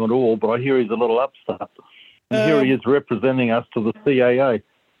don't know him at all, but I hear he's a little upstart. And here he is representing us to the CAA.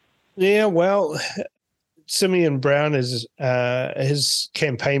 Yeah, well, Simeon Brown is his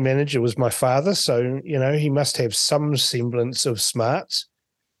campaign manager was my father, so he must have some semblance of smarts.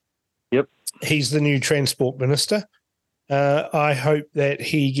 Yep, he's the new transport minister. I hope that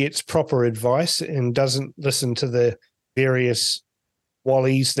he gets proper advice and doesn't listen to the various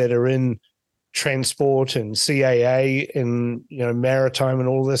wallies that are in transport and CAA and maritime and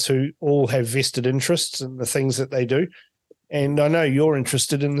all this, who all have vested interests in the things that they do. And I know you're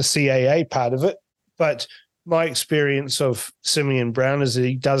interested in the CAA part of it, but my experience of Simeon Brown is that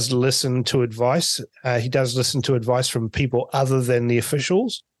he does listen to advice. He does listen to advice from people other than the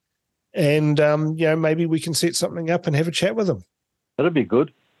officials. And, maybe we can set something up and have a chat with him. That'd be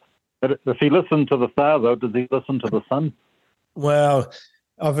good. But if he listened to the father, does he listen to the son? Well,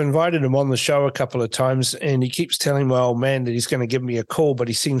 I've invited him on the show a couple of times, and he keeps telling my old man that he's going to give me a call, but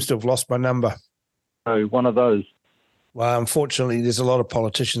he seems to have lost my number. Oh, one of those. Well, unfortunately, there's a lot of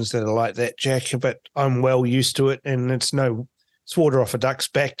politicians that are like that, Jack, but I'm well used to it, and it's water off a duck's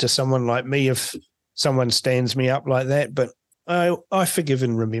back to someone like me if someone stands me up like that, but I forgive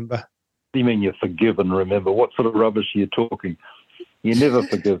and remember. What do you mean you forgive and remember? What sort of rubbish are you talking? You never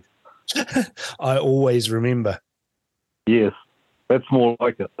forgive. I always remember. Yes, that's more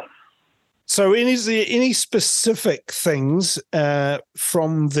like it. So is there any specific things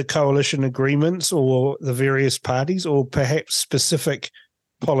from the coalition agreements or the various parties, or perhaps specific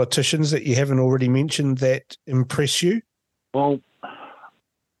politicians that you haven't already mentioned that impress you? Well,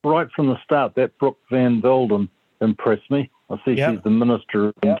 right from the start, that Brooke Van Velden impressed me. I see she's the Minister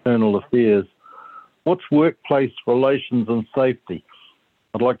of Internal Affairs. What's workplace relations and safety?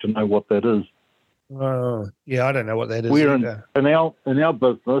 I'd like to know what that is. I don't know what that is. We're in our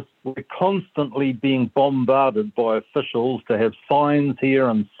business, we're constantly being bombarded by officials to have signs here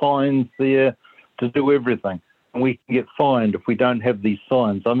and signs there to do everything. And we can get fined if we don't have these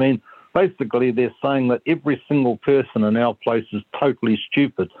signs. I mean, basically they're saying that every single person in our place is totally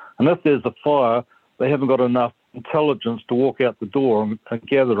stupid. And if there's a fire, they haven't got enough intelligence to walk out the door and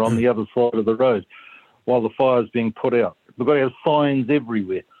gather on the other side of the road while the fire's being put out. We've got to have signs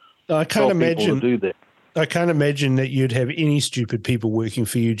everywhere. I can't imagine do that. I can't imagine that you'd have any stupid people working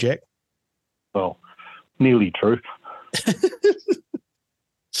for you, Jack. Well, nearly true.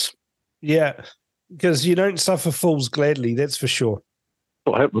 Yeah, because you don't suffer fools gladly, that's for sure.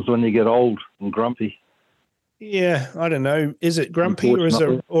 What happens when you get old and grumpy? Yeah, I don't know. Is it grumpy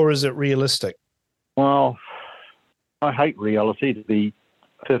or is it realistic? Well, I hate reality, to be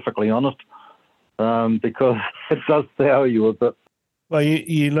perfectly honest, because it does sour you a bit. Well,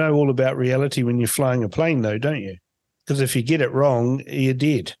 you know all about reality when you're flying a plane, though, don't you? Because if you get it wrong, you're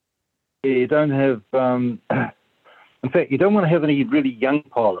dead. Yeah, you don't have... in fact, you don't want to have any really young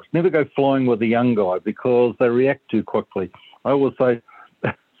pilots. Never go flying with a young guy because they react too quickly. I always say,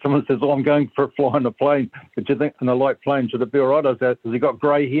 someone says, I'm going for flying a plane. But you think in a light plane, should it be all right? I say, has he got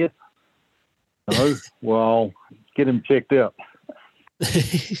grey hair? No? Well, get him checked out.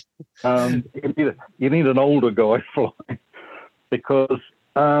 You need an older guy flying. Because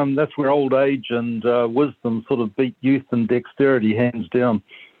that's where old age and wisdom sort of beat youth and dexterity hands down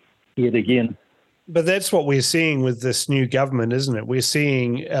yet again. But that's what we're seeing with this new government, isn't it? We're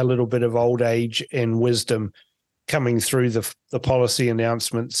seeing a little bit of old age and wisdom coming through the policy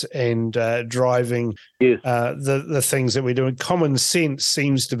announcements and driving the things that we're doing. Common sense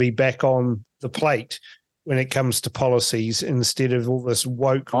seems to be back on the plate when it comes to policies instead of all this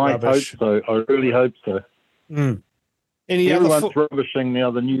woke rubbish. I hope so. I really hope so. Mm. Everyone's rubbishing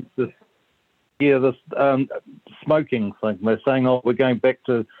now the news. This smoking thing. They're saying, we're going back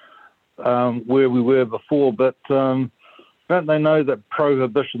to where we were before, but don't they know that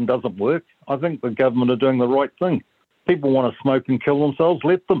prohibition doesn't work? I think the government are doing the right thing. People want to smoke and kill themselves,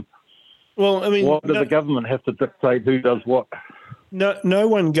 let them. Well, I mean... Why does the government have to dictate who does what? No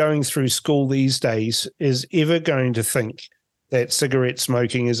one going through school these days is ever going to think that cigarette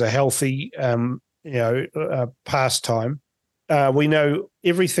smoking is a healthy, pastime. We know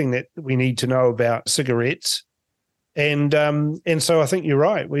everything that we need to know about cigarettes. And so I think you're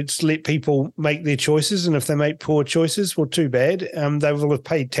right. We just let people make their choices. And if they make poor choices, well, too bad. They will have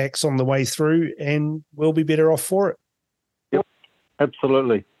paid tax on the way through and we'll be better off for it. Yep,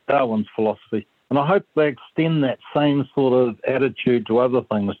 absolutely. Darwin's philosophy. And I hope they extend that same sort of attitude to other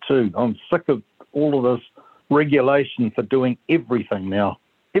things too. I'm sick of all of this regulation for doing everything now.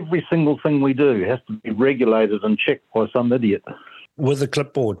 Every single thing we do has to be regulated and checked by some idiot. With a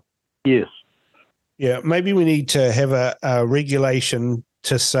clipboard. Yes. Yeah, maybe we need to have a regulation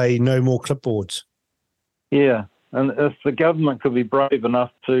to say no more clipboards. Yeah, and if the government could be brave enough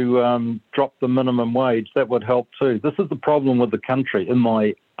to drop the minimum wage, that would help too. This is the problem with the country, in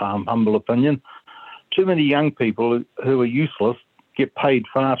my humble opinion. Too many young people who are useless get paid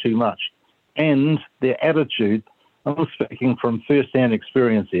far too much. And their attitude, I'm speaking from first-hand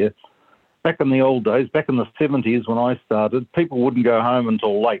experience here, back in the old days, back in the 70s when I started, people wouldn't go home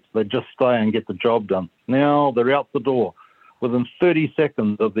until late. They'd just stay and get the job done. Now they're out the door within 30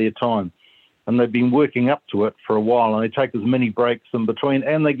 seconds of their time. And they've been working up to it for a while, and they take as many breaks in between,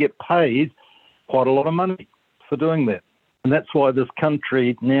 and they get paid quite a lot of money for doing that. And that's why this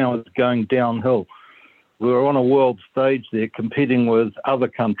country now is going downhill. We're on a world stage there competing with other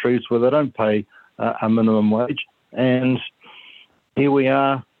countries where they don't pay a minimum wage. And here we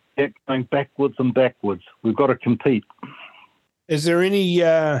are going backwards and backwards. We've got to compete. Is there any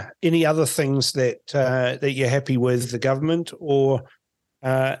other things that you're happy with the government, or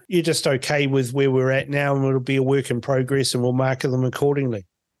you're just okay with where we're at now and it'll be a work in progress and we'll market them accordingly?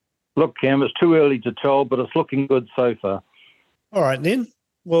 Look, Cam, it's too early to tell, but it's looking good so far. All right, then.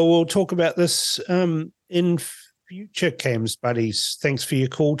 Well, we'll talk about this in future Cam's buddies. Thanks for your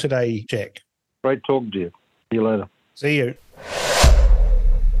call today, Jack. Great talking to you. See you later. See you.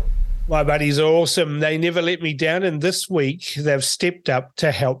 My buddies are awesome. They never let me down, and this week they've stepped up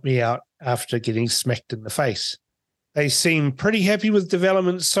to help me out after getting smacked in the face. They seem pretty happy with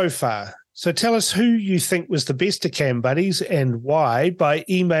developments so far. So tell us who you think was the best of Cam buddies and why by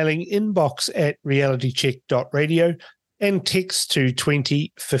emailing inbox@realitycheck.radio and text to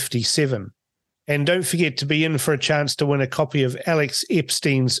 2057. And don't forget to be in for a chance to win a copy of Alex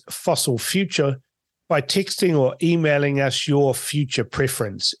Epstein's Fossil Future by texting or emailing us your future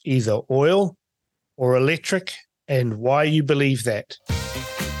preference, either oil or electric, and why you believe that.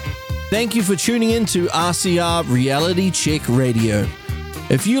 Thank you for tuning in to RCR Reality Check Radio.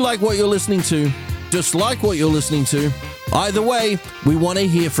 If you like what you're listening to, dislike what you're listening to, either way, we want to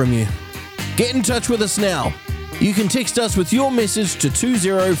hear from you. Get in touch with us now. You can text us with your message to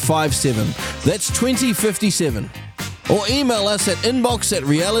 2057. That's 2057. Or email us at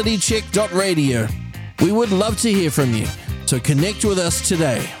inbox@realitycheck.radio. We would love to hear from you, so connect with us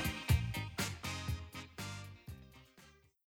today.